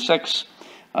 5 and 6,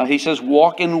 he says,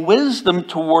 walk in wisdom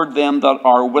toward them that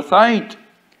are without,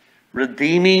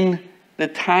 redeeming the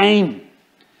time.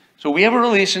 So we have a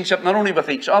relationship not only with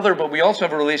each other, but we also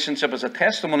have a relationship as a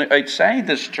testimony outside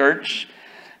this church,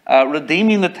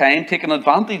 redeeming the time, taking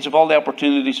advantage of all the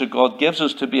opportunities that God gives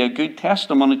us to be a good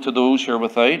testimony to those who are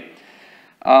without.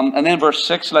 And then verse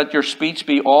 6, let your speech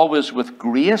be always with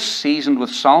grace, seasoned with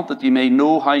salt, that you may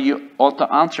know how you ought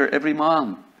to answer every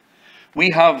man. We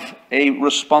have a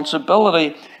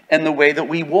responsibility in the way that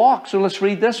we walk. So let's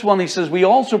read this one. He says, we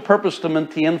also purpose to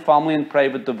maintain family and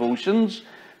private devotions,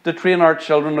 to train our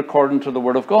children according to the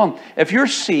word of God. If you're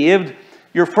saved,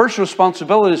 your first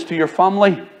responsibility is to your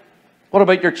family. What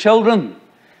about your children?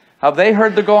 Have they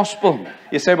heard the gospel?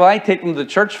 You say, well, I take them to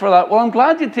church for that. Well, I'm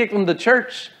glad you take them to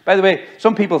church. By the way,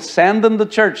 some people send them to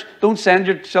church. Don't send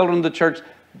your children to church.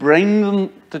 Bring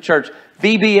them to church.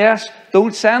 VBS,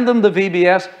 don't send them to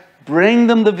VBS. Bring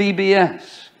them to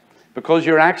VBS. Because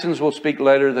your actions will speak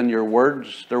louder than your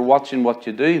words. They're watching what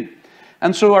you do.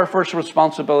 And so our first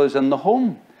responsibility is in the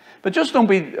home. But just don't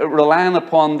be relying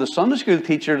upon the Sunday school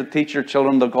teacher to teach your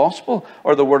children the gospel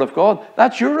or the word of God.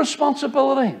 That's your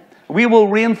responsibility. We will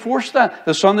reinforce that.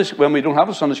 When we don't have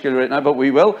a Sunday school right now, but we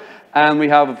will. And we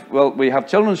have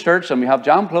children's church and we have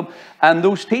jam club. And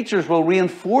those teachers will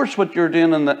reinforce what you're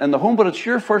doing in the home. But it's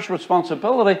your first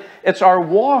responsibility. It's our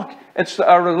walk. It's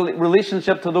our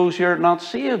relationship to those who are not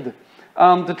saved.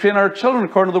 To train our children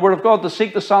according to the word of God, to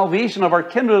seek the salvation of our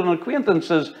kindred and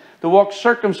acquaintances, to walk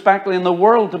circumspectly in the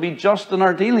world, to be just in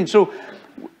our dealings. So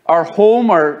our home,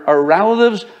 our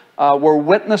relatives, were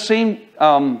witnessing.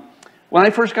 When I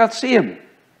first got saved,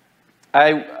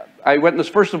 I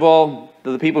witnessed, first of all,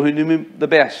 to the people who knew me the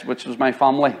best, which was my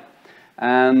family.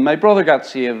 And my brother got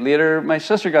saved. Later, my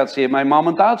sister got saved. My mom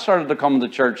and dad started to come to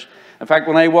church. In fact,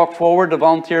 when I walked forward to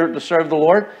volunteer to serve the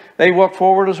Lord, they walked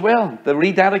forward as well, to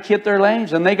rededicate their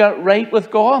lives, and they got right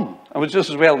with God. It was just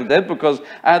as well they did, because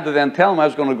I had to then tell them I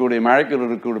was going to go to America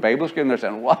to go to Bible school, and they're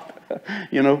saying, what?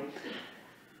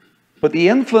 But the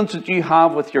influence that you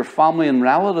have with your family and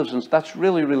relatives, and that's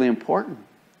really, really important.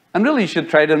 And really, you should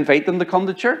try to invite them to come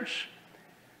to church.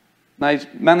 Now,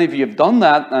 many of you have done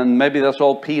that, and maybe that's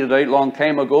all petered out a long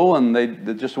time ago, and they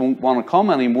just won't want to come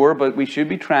anymore, but we should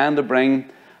be trying to bring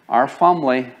our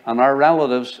family and our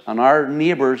relatives and our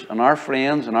neighbours and our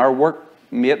friends and our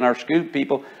workmate and our school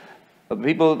people, the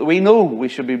people that we know, we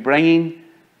should be bringing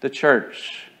to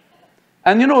church.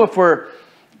 And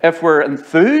if we're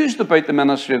enthused about the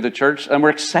ministry of the church and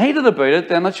we're excited about it,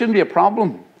 then that shouldn't be a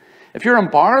problem. If you're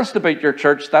embarrassed about your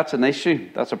church, that's an issue.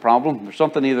 That's a problem. There's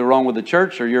something either wrong with the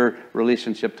church or your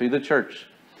relationship to the church.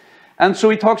 And so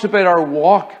he talks about our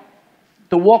walk.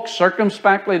 To walk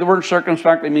circumspectly. The word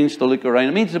circumspectly means to look around.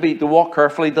 It means to walk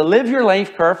carefully, to live your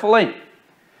life carefully.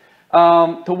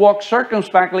 To walk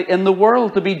circumspectly in the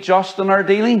world, to be just in our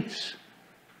dealings.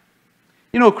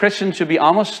 Christians should be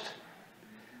honest.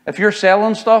 If you're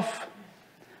selling stuff,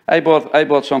 I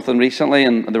bought something recently,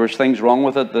 and there was things wrong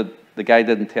with it that the guy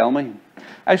didn't tell me.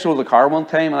 I sold a car one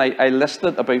time, and I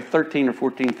listed about 13 or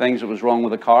 14 things that was wrong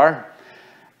with the car.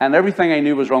 And everything I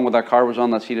knew was wrong with that car was on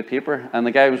that sheet of paper. And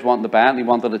the guy was wanting to buy it, and he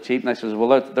wanted it cheap. And I says,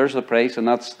 well, there's the price, and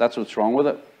that's what's wrong with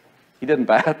it. He didn't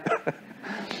buy it.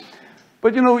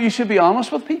 But, you know, you should be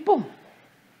honest with people.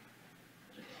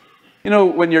 You know,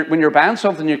 when you're buying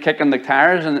something, you're kicking the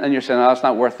tires, and you're saying, oh, it's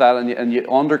not worth that, and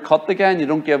you undercut the guy, and you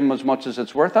don't give him as much as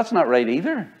it's worth. That's not right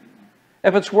either.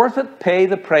 If it's worth it, pay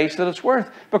the price that it's worth.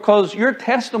 Because your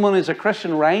testimony as a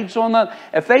Christian rides on that.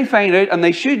 If they find out, and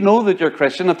they should know that you're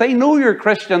Christian, if they know you're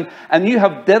Christian and you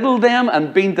have diddled them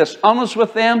and been dishonest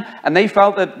with them, and they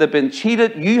felt that they've been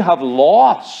cheated, you have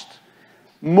lost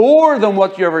more than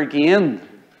what you ever gained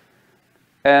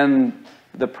in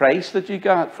the price that you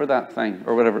got for that thing,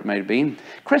 or whatever it might have been.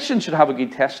 Christians should have a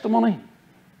good testimony.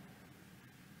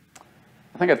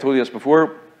 I think I've told you this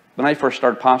before. When I first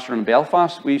started pastoring in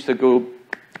Belfast, we used to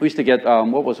get,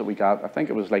 what was it we got? I think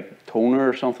it was like toner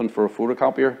or something for a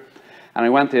photocopier. And I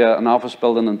went to an office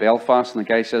building in Belfast, and the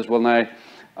guy says, well, now,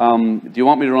 do you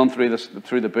want me to run through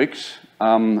the books?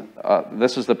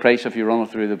 This is the price if you run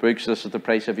it through the books. This is the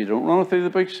price if you don't run it through the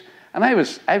books. And I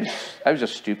was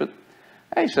just stupid.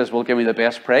 He says, well, give me the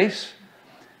best price.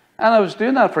 And I was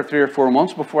doing that for 3 or 4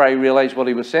 months before I realized what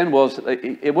he was saying was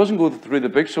it wasn't going through the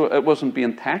books, so it wasn't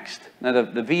being taxed. Now,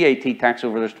 the VAT tax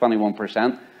over there is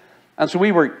 21%. And so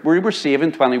we were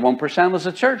saving 21% as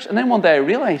a church. And then one day I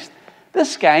realized,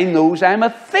 this guy knows I'm a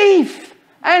thief.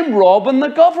 I'm robbing the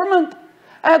government.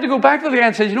 I had to go back to the guy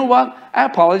and say, you know what? I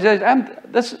apologize.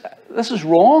 This is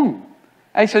wrong.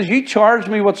 I says, you charged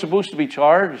me what's supposed to be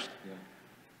charged.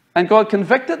 And God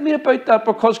convicted me about that,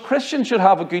 because Christians should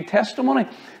have a good testimony.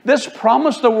 This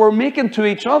promise that we're making to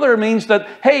each other means that,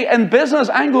 hey, in business,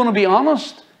 I'm going to be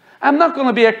honest. I'm not going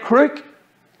to be a crook.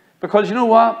 Because you know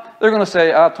what? They're going to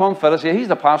say, Tom Fittis, yeah, he's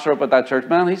the pastor up at that church,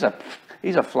 man. He's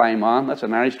a fly man. That's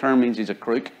an Irish term, means he's a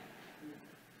crook.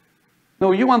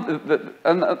 No, you want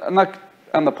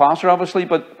and the pastor, obviously,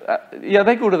 but yeah,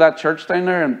 they go to that church down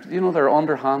there, and, you know, they're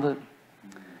underhanded.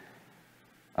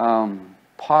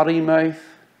 Potty mouth.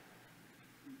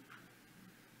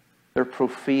 They're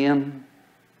profane.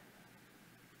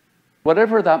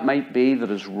 Whatever that might be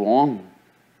that is wrong.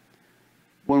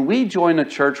 When we join a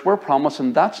church, we're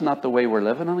promising that's not the way we're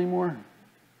living anymore.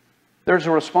 There's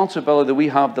a responsibility that we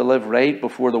have to live right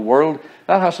before the world.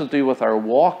 That has to do with our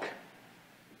walk.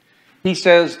 He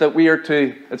says that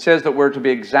it says that we're to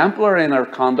be exemplary in our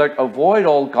conduct, avoid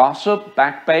all gossip,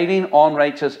 backbiting,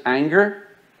 unrighteous anger.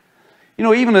 You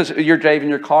know, even as you're driving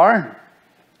your car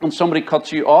and somebody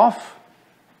cuts you off,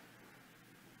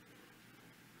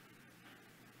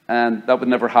 and that would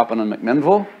never happen in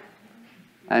McMinnville,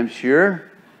 I'm sure.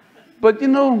 But, you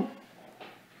know,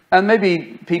 and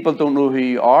maybe people don't know who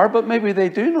you are, but maybe they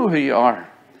do know who you are.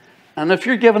 And if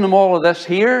you're giving them all of this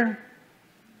here,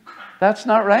 that's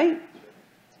not right.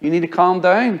 You need to calm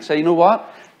down. Say, you know what?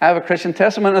 I have a Christian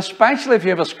testimony, especially if you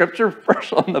have a scripture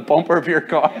verse on the bumper of your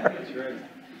car. Yeah, that's right.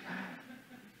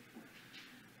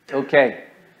 Okay.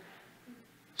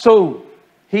 So,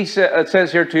 it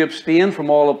says here to abstain from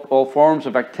all forms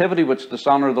of activity which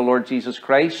dishonor the Lord Jesus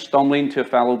Christ, stumbling to a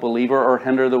fellow believer, or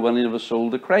hinder the winning of a soul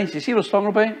to Christ. You see what I was talking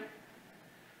about?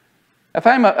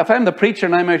 If I'm the preacher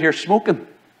and I'm out here smoking,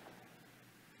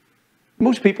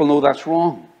 most people know that's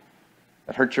wrong.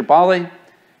 It hurts your body.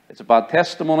 It's a bad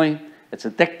testimony. It's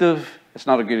addictive. It's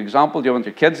not a good example. Do you want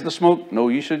your kids to smoke? No,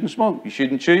 you shouldn't smoke. You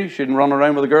shouldn't chew. You shouldn't run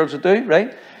around with the girls that do,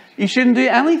 right? You shouldn't do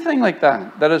anything like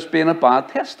that is being a bad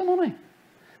testimony.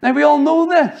 Now, we all know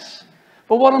this.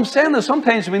 But what I'm saying is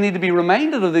sometimes we need to be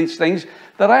reminded of these things,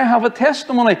 that I have a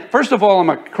testimony. First of all,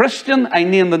 I'm a Christian. I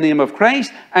name the name of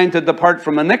Christ. I'm to depart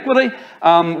from iniquity.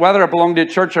 Whether I belong to a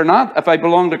church or not, if I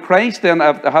belong to Christ, then I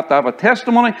have to have a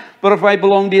testimony. But if I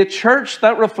belong to a church,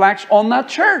 that reflects on that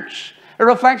church. It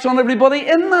reflects on everybody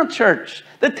in that church.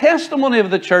 The testimony of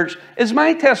the church is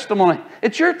my testimony.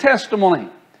 It's your testimony.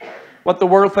 What the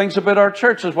world thinks about our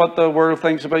church is what the world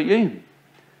thinks about you.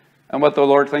 And what the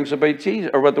Lord thinks about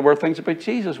Jesus, or what the world thinks about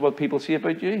Jesus, what people say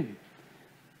about you.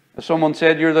 If someone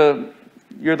said you're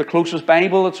the closest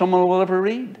Bible that someone will ever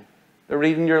read, they're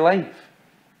reading your life.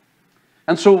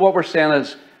 And so what we're saying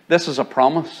is, this is a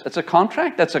promise. It's a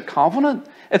contract. It's a covenant.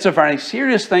 It's a very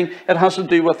serious thing. It has to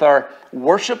do with our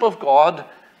worship of God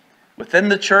within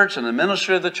the church and the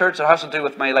ministry of the church. It has to do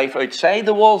with my life outside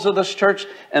the walls of this church,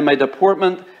 in my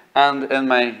deportment and in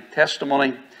my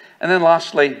testimony. And then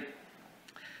lastly,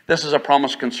 this is a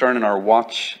promise concerning our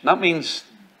watch. That means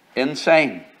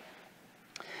inside.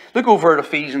 Look over at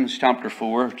Ephesians chapter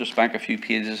 4, just back a few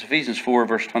pages. Ephesians 4,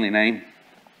 verse 29.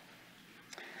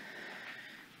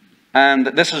 And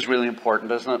this is really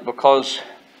important, isn't it? Because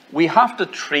we have to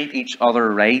treat each other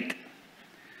right.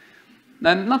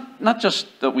 Now, not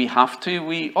just that we have to,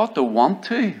 we ought to want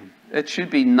to. It should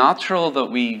be natural that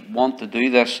we want to do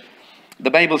this. The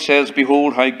Bible says,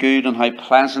 behold how good and how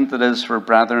pleasant it is for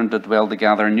brethren to dwell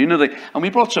together in unity. And we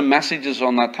brought some messages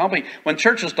on that topic. When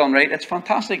church is done right, it's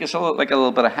fantastic. It's like a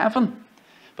little bit of heaven.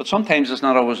 But sometimes it's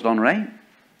not always done right.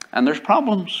 And there's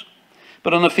problems.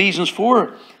 But in Ephesians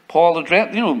 4, Paul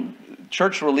addressed,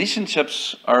 church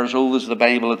relationships are as old as the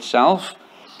Bible itself.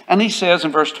 And he says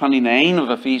in verse 29 of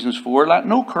Ephesians 4, let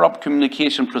no corrupt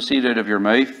communication proceed out of your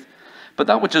mouth, but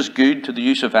that which is good to the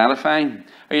use of edifying.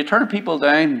 Are you turning people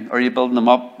down, or are you building them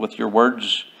up with your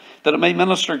words, that it may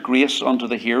minister grace unto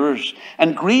the hearers?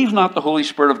 And grieve not the Holy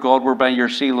Spirit of God, whereby you're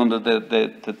sealed unto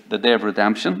the day of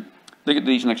redemption. Look at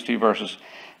these next two verses.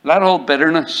 Let all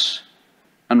bitterness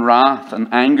and wrath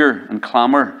and anger and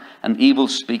clamour and evil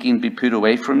speaking be put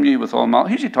away from you with all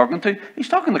malice. Who's he talking to? He's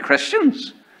talking to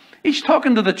Christians. He's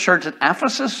talking to the church at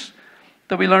Ephesus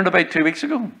that we learned about 2 weeks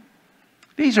ago.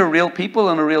 These are real people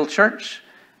in a real church,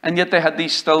 and yet they had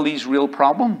still these real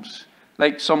problems,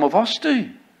 like some of us do.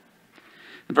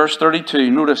 In verse 32,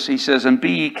 notice he says, and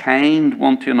be ye kind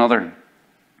one to another.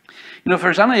 If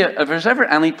there's ever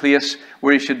any place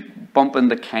where you should bump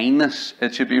into kindness,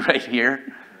 it should be right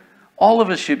here. All of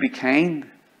us should be kind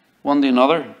one to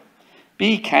another.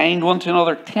 Be kind one to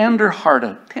another,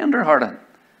 tender-hearted, tender-hearted.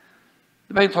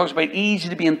 The Bible talks about easy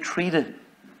to be entreated.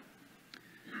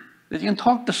 That you can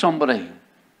talk to somebody.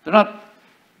 They're not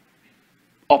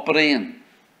uppity and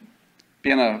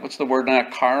being what's the word now,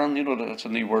 a Karen? That's a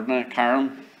new word now,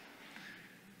 Karen.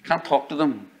 Can't talk to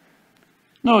them.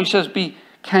 No, he says, be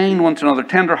kind one to another,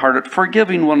 tender-hearted,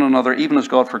 forgiving one another, even as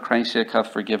God for Christ's sake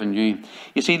hath forgiven you.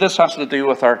 You see, this has to do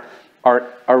with our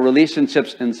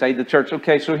relationships inside the church.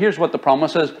 Okay, so here's what the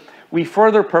promise is. We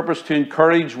further purpose to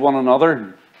encourage one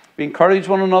another. We encourage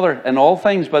one another in all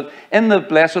things, but in the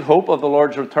blessed hope of the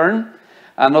Lord's return.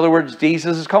 In other words,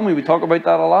 Jesus is coming. We talk about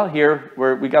that a lot here,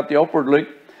 where we got the upward look.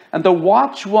 And to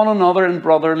watch one another in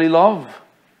brotherly love.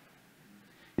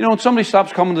 When somebody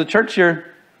stops coming to the church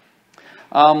here,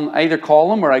 I either call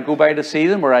them, or I go by to see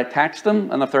them, or I text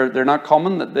them. And if they're not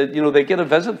coming, they get a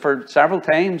visit for several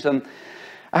times. And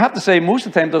I have to say, most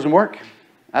of the time it doesn't work.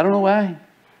 I don't know why.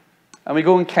 And we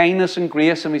go in kindness and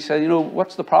grace, and we say,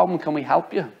 what's the problem? Can we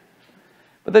help you?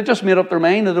 But they've just made up their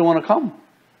mind they don't want to come.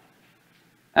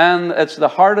 And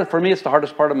for me, it's the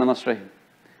hardest part of ministry.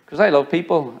 Because I love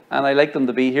people, and I like them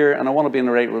to be here, and I want to be in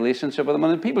the right relationship with them.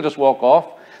 And then people just walk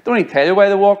off. They don't even tell you why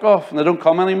they walk off, and they don't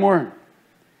come anymore.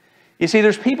 You see,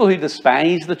 there's people who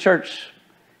despise the church.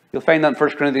 You'll find that in 1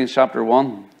 Corinthians chapter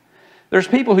 1. There's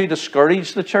people who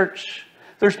discourage the church.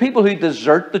 There's people who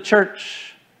desert the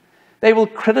church. They will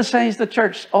criticize the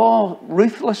church,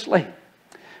 ruthlessly.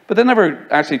 But they never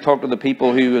actually talk to the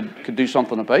people who could do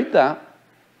something about that.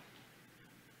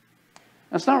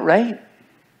 That's not right.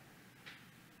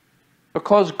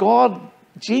 Because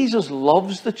Jesus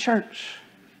loves the church.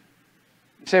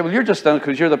 You say, well, you're just done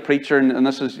because you're the preacher and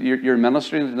this is your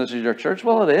ministry and this is your church.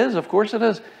 Well, it is. Of course it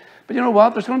is. But you know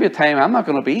what? There's going to be a time I'm not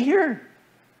going to be here.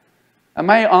 And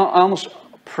my honest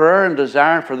prayer and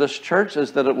desire for this church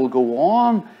is that it will go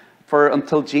on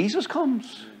until Jesus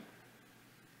comes.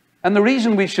 And the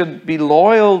reason we should be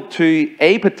loyal to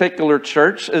a particular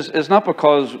church is not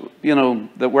because,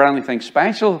 that we're anything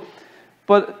special,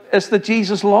 but it's that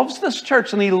Jesus loves this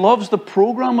church, and he loves the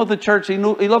program of the church. He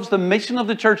loves the mission of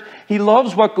the church. He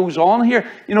loves what goes on here.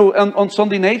 On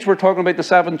Sunday nights, we're talking about the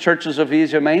 7 churches of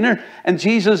Asia Minor, and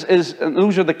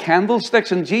those are the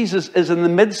candlesticks, and Jesus is in the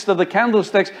midst of the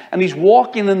candlesticks, and he's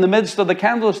walking in the midst of the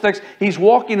candlesticks. He's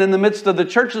walking in the midst of the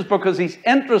churches because he's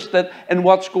interested in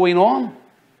what's going on.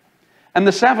 And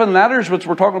the 7 letters, which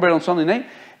we're talking about on Sunday night,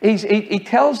 he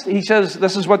says,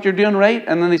 this is what you're doing right.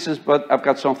 And then he says, but I've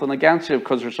got something against you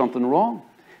because there's something wrong.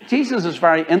 Jesus is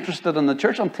very interested in the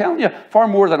church. I'm telling you, far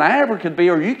more than I ever could be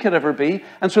or you could ever be.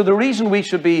 And so the reason we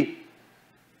should be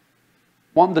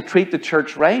wanting to treat the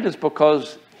church right is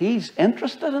because he's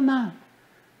interested in that.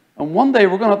 And one day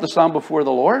we're going to have to stand before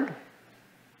the Lord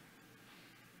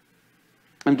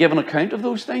and give an account of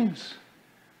those things.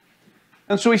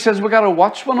 And so he says, we've got to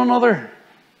watch one another.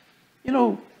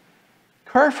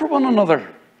 Care for one another.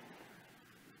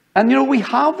 And we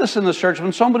have this in the church.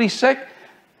 When somebody's sick,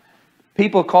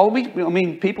 people call.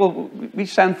 We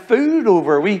send food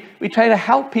over. We try to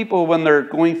help people when they're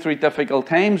going through difficult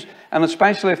times. And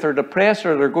especially if they're depressed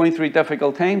or they're going through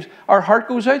difficult times, our heart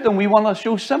goes out and we want to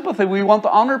show sympathy. We want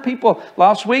to honor people.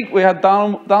 Last week we had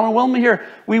Dan and Wilma here.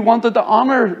 We wanted to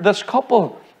honor this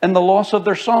couple in the loss of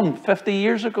their son 50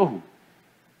 years ago.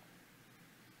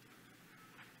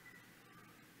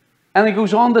 And he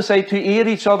goes on to say, to aid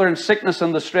each other in sickness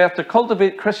and distress, to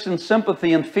cultivate Christian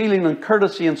sympathy and feeling and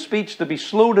courtesy and speech, to be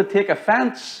slow to take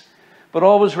offense, but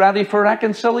always ready for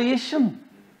reconciliation.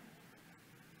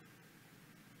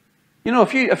 You know,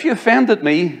 if you offended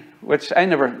me, which I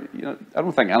never, I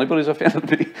don't think anybody's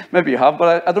offended me. Maybe you have,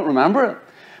 but I don't remember it.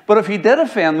 But if you did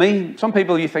offend me, some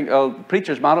people you think, oh, the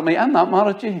preacher's mad at me. I'm not mad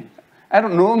at you. I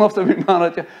don't know enough to be mad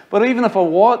at you. But even if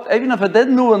I did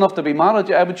know enough to be mad at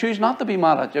you, I would choose not to be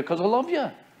mad at you because I love you.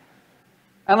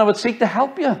 And I would seek to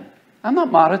help you. I'm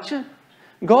not mad at you.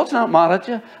 God's not mad at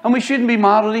you. And we shouldn't be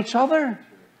mad at each other.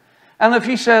 And if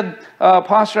you said,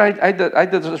 Pastor, I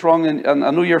did this wrong and I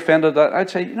know you're offended,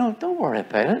 I'd say, don't worry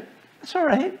about it. It's all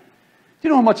right. Do you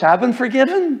know how much I've been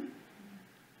forgiven?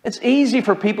 It's easy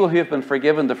for people who have been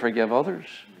forgiven to forgive others.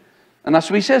 And that's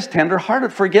what he says,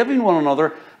 tender-hearted, forgiving one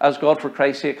another as God for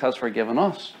Christ's sake has forgiven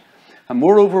us. And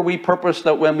moreover, we purpose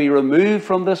that when we remove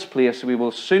from this place, we will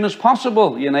as soon as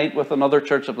possible unite with another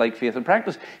church of like faith and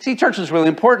practice. See, church is really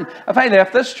important. If I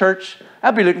left this church,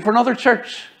 I'd be looking for another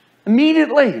church.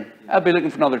 Immediately, I'd be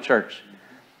looking for another church.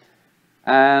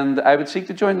 And I would seek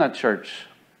to join that church.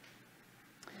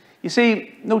 You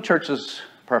see, no church is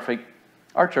perfect.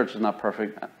 Our church is not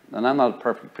perfect. And I'm not a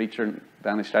perfect preacher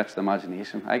by any stretch of the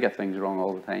imagination. I get things wrong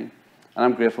all the time. And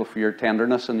I'm grateful for your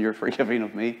tenderness and your forgiving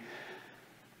of me.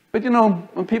 But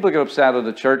when people get upset at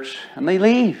the church and they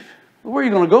leave, well, where are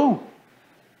you going to go?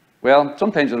 Well,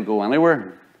 sometimes they'll go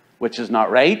anywhere, which is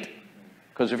not right.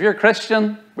 Because if you're a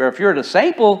Christian, or if you're a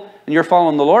disciple and you're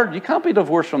following the Lord, you can't be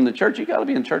divorced from the church. You've got to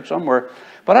be in church somewhere.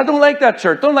 But I don't like that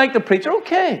church. Don't like the preacher.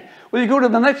 Okay. Well, you go to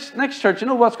the next church. You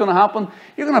know what's going to happen?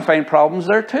 You're going to find problems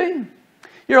there too.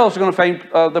 You're also going to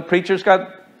find the preacher's got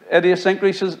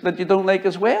idiosyncrasies that you don't like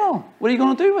as well. What are you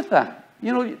going to do with that?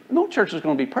 No church is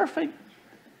going to be perfect.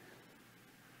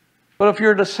 But if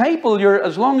you're a disciple,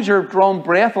 as long as you're drawing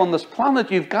breath on this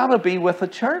planet, you've got to be with a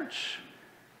church.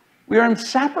 We are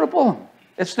inseparable.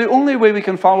 It's the only way we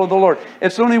can follow the Lord.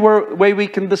 It's the only way we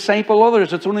can disciple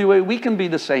others. It's the only way we can be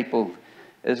discipled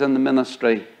is in the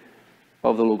ministry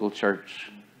of the local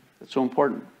church. It's so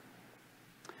important.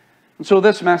 And so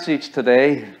this message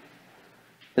today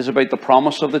is about the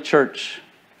promise of the church.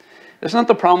 It's not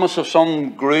the promise of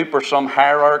some group or some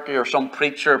hierarchy or some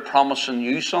preacher promising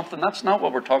you something. That's not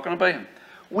what we're talking about.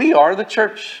 We are the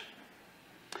church.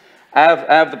 I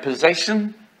have the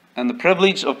position and the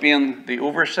privilege of being the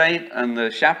oversight and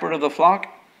the shepherd of the flock.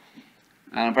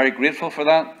 And I'm very grateful for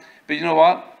that. But you know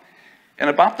what? In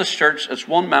a Baptist church, it's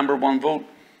one member, one vote.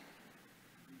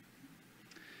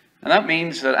 And that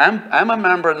means that I'm a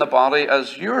member in the body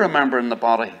as you're a member in the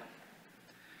body.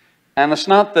 And it's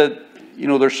not that,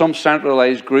 there's some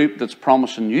centralized group that's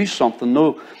promising you something.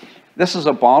 No, this is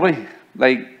a body.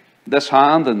 Like this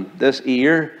hand and this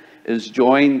ear is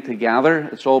joined together.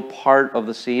 It's all part of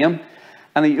the same.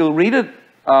 And you'll read it,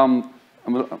 I'm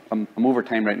over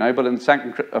time right now, but in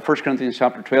 1 Corinthians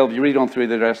chapter 12, you read on through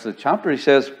the rest of the chapter, he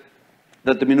says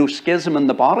that there be no schism in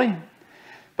the body.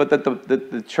 But that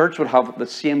the church would have the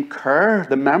same care.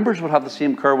 The members would have the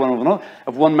same care one of another.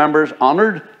 If one member is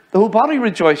honoured, the whole body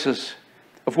rejoices.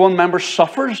 If one member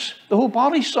suffers, the whole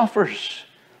body suffers.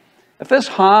 If this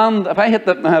hand, if I hit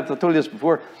that, I've told you this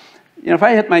before, if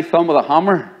I hit my thumb with a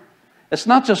hammer, it's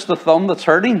not just the thumb that's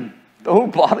hurting. The whole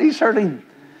body's hurting.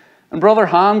 And brother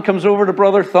hand comes over to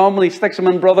brother thumb and he sticks him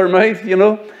in brother mouth,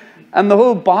 And the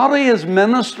whole body is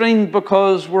ministering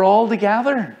because we're all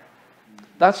together.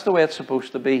 That's the way it's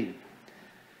supposed to be.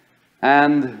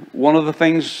 And one of the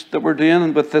things that we're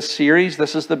doing with this series,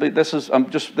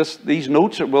 these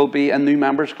notes will be a new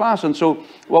members class. And so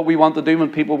what we want to do when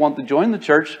people want to join the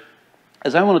church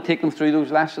is I want to take them through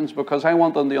those lessons because I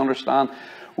want them to understand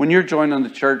when you're joining the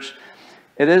church,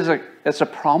 it's a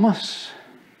promise.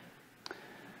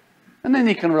 And then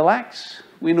you can relax.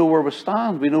 We know where we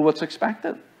stand. We know what's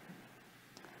expected.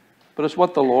 But it's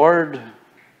what the Lord,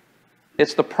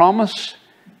 it's the promise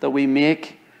that we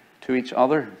make to each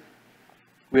other.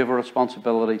 We have a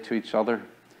responsibility to each other.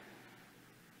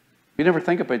 We never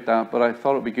think about that, but I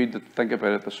thought it would be good to think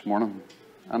about it this morning.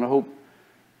 And I hope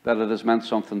that it has meant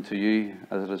something to you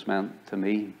as it has meant to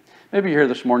me. Maybe you're here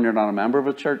this morning, you're not a member of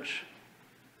a church.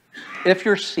 If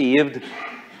you're saved,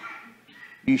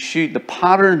 the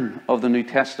pattern of the New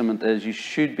Testament is you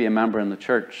should be a member in the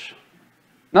church.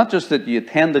 Not just that you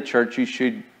attend the church, you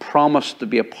should promise to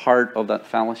be a part of that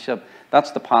fellowship.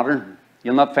 That's the pattern.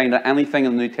 You'll not find anything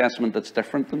in the New Testament that's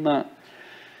different than that.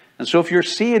 And so if you're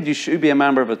saved, you should be a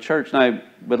member of a church. Now,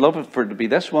 we'd love it for it to be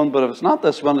this one, but if it's not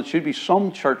this one, it should be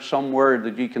some church somewhere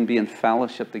that you can be in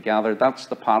fellowship together. That's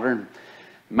the pattern.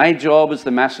 My job as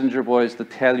the messenger boy is to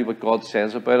tell you what God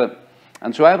says about it.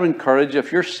 And so I would encourage you,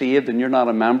 if you're saved and you're not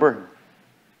a member,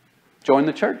 join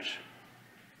the church.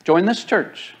 Join this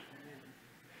church.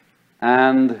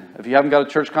 And if you haven't got a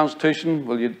church constitution,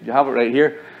 well, you have it right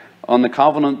here on the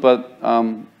covenant, but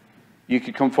you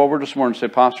could come forward this morning and say,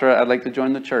 Pastor, I'd like to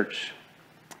join the church.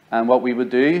 And what we would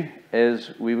do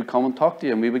is we would come and talk to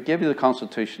you, and we would give you the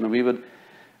constitution, and we would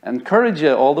encourage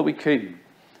you all that we could.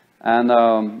 And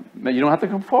you don't have to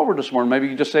come forward this morning. Maybe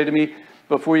you just say to me,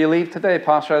 before you leave today,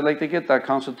 Pastor, I'd like to get that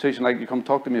constitution. I'd like you to come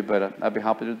talk to me about it. I'd be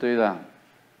happy to do that.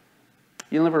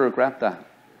 You'll never regret that.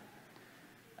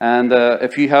 And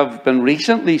if you have been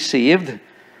recently saved,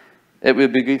 it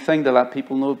would be a good thing to let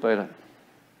people know about it.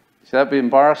 So that'd be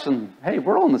embarrassing. Hey,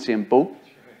 we're all in the same boat.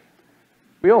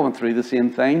 We all went through the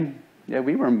same thing. Yeah,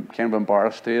 we were kind of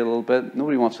embarrassed too a little bit.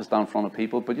 Nobody wants to stand in front of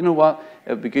people. But you know what? It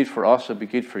would be good for us. It would be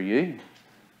good for you.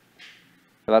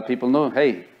 To let people know,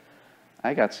 hey,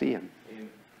 I got saved.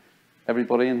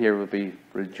 Everybody in here would be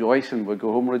rejoicing, would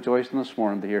go home rejoicing this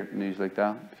morning to hear news like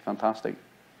that. It'd be fantastic.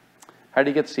 How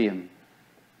do you get saved?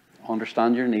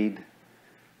 Understand your need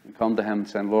and come to Him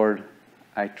saying, Lord,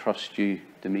 I trust you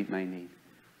to meet my need.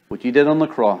 What you did on the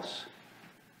cross,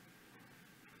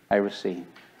 I receive.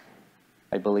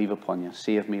 I believe upon you.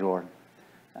 Save me, Lord.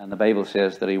 And the Bible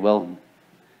says that He will.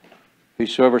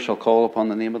 Whosoever shall call upon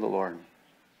the name of the Lord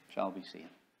shall be saved.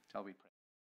 Shall we pray?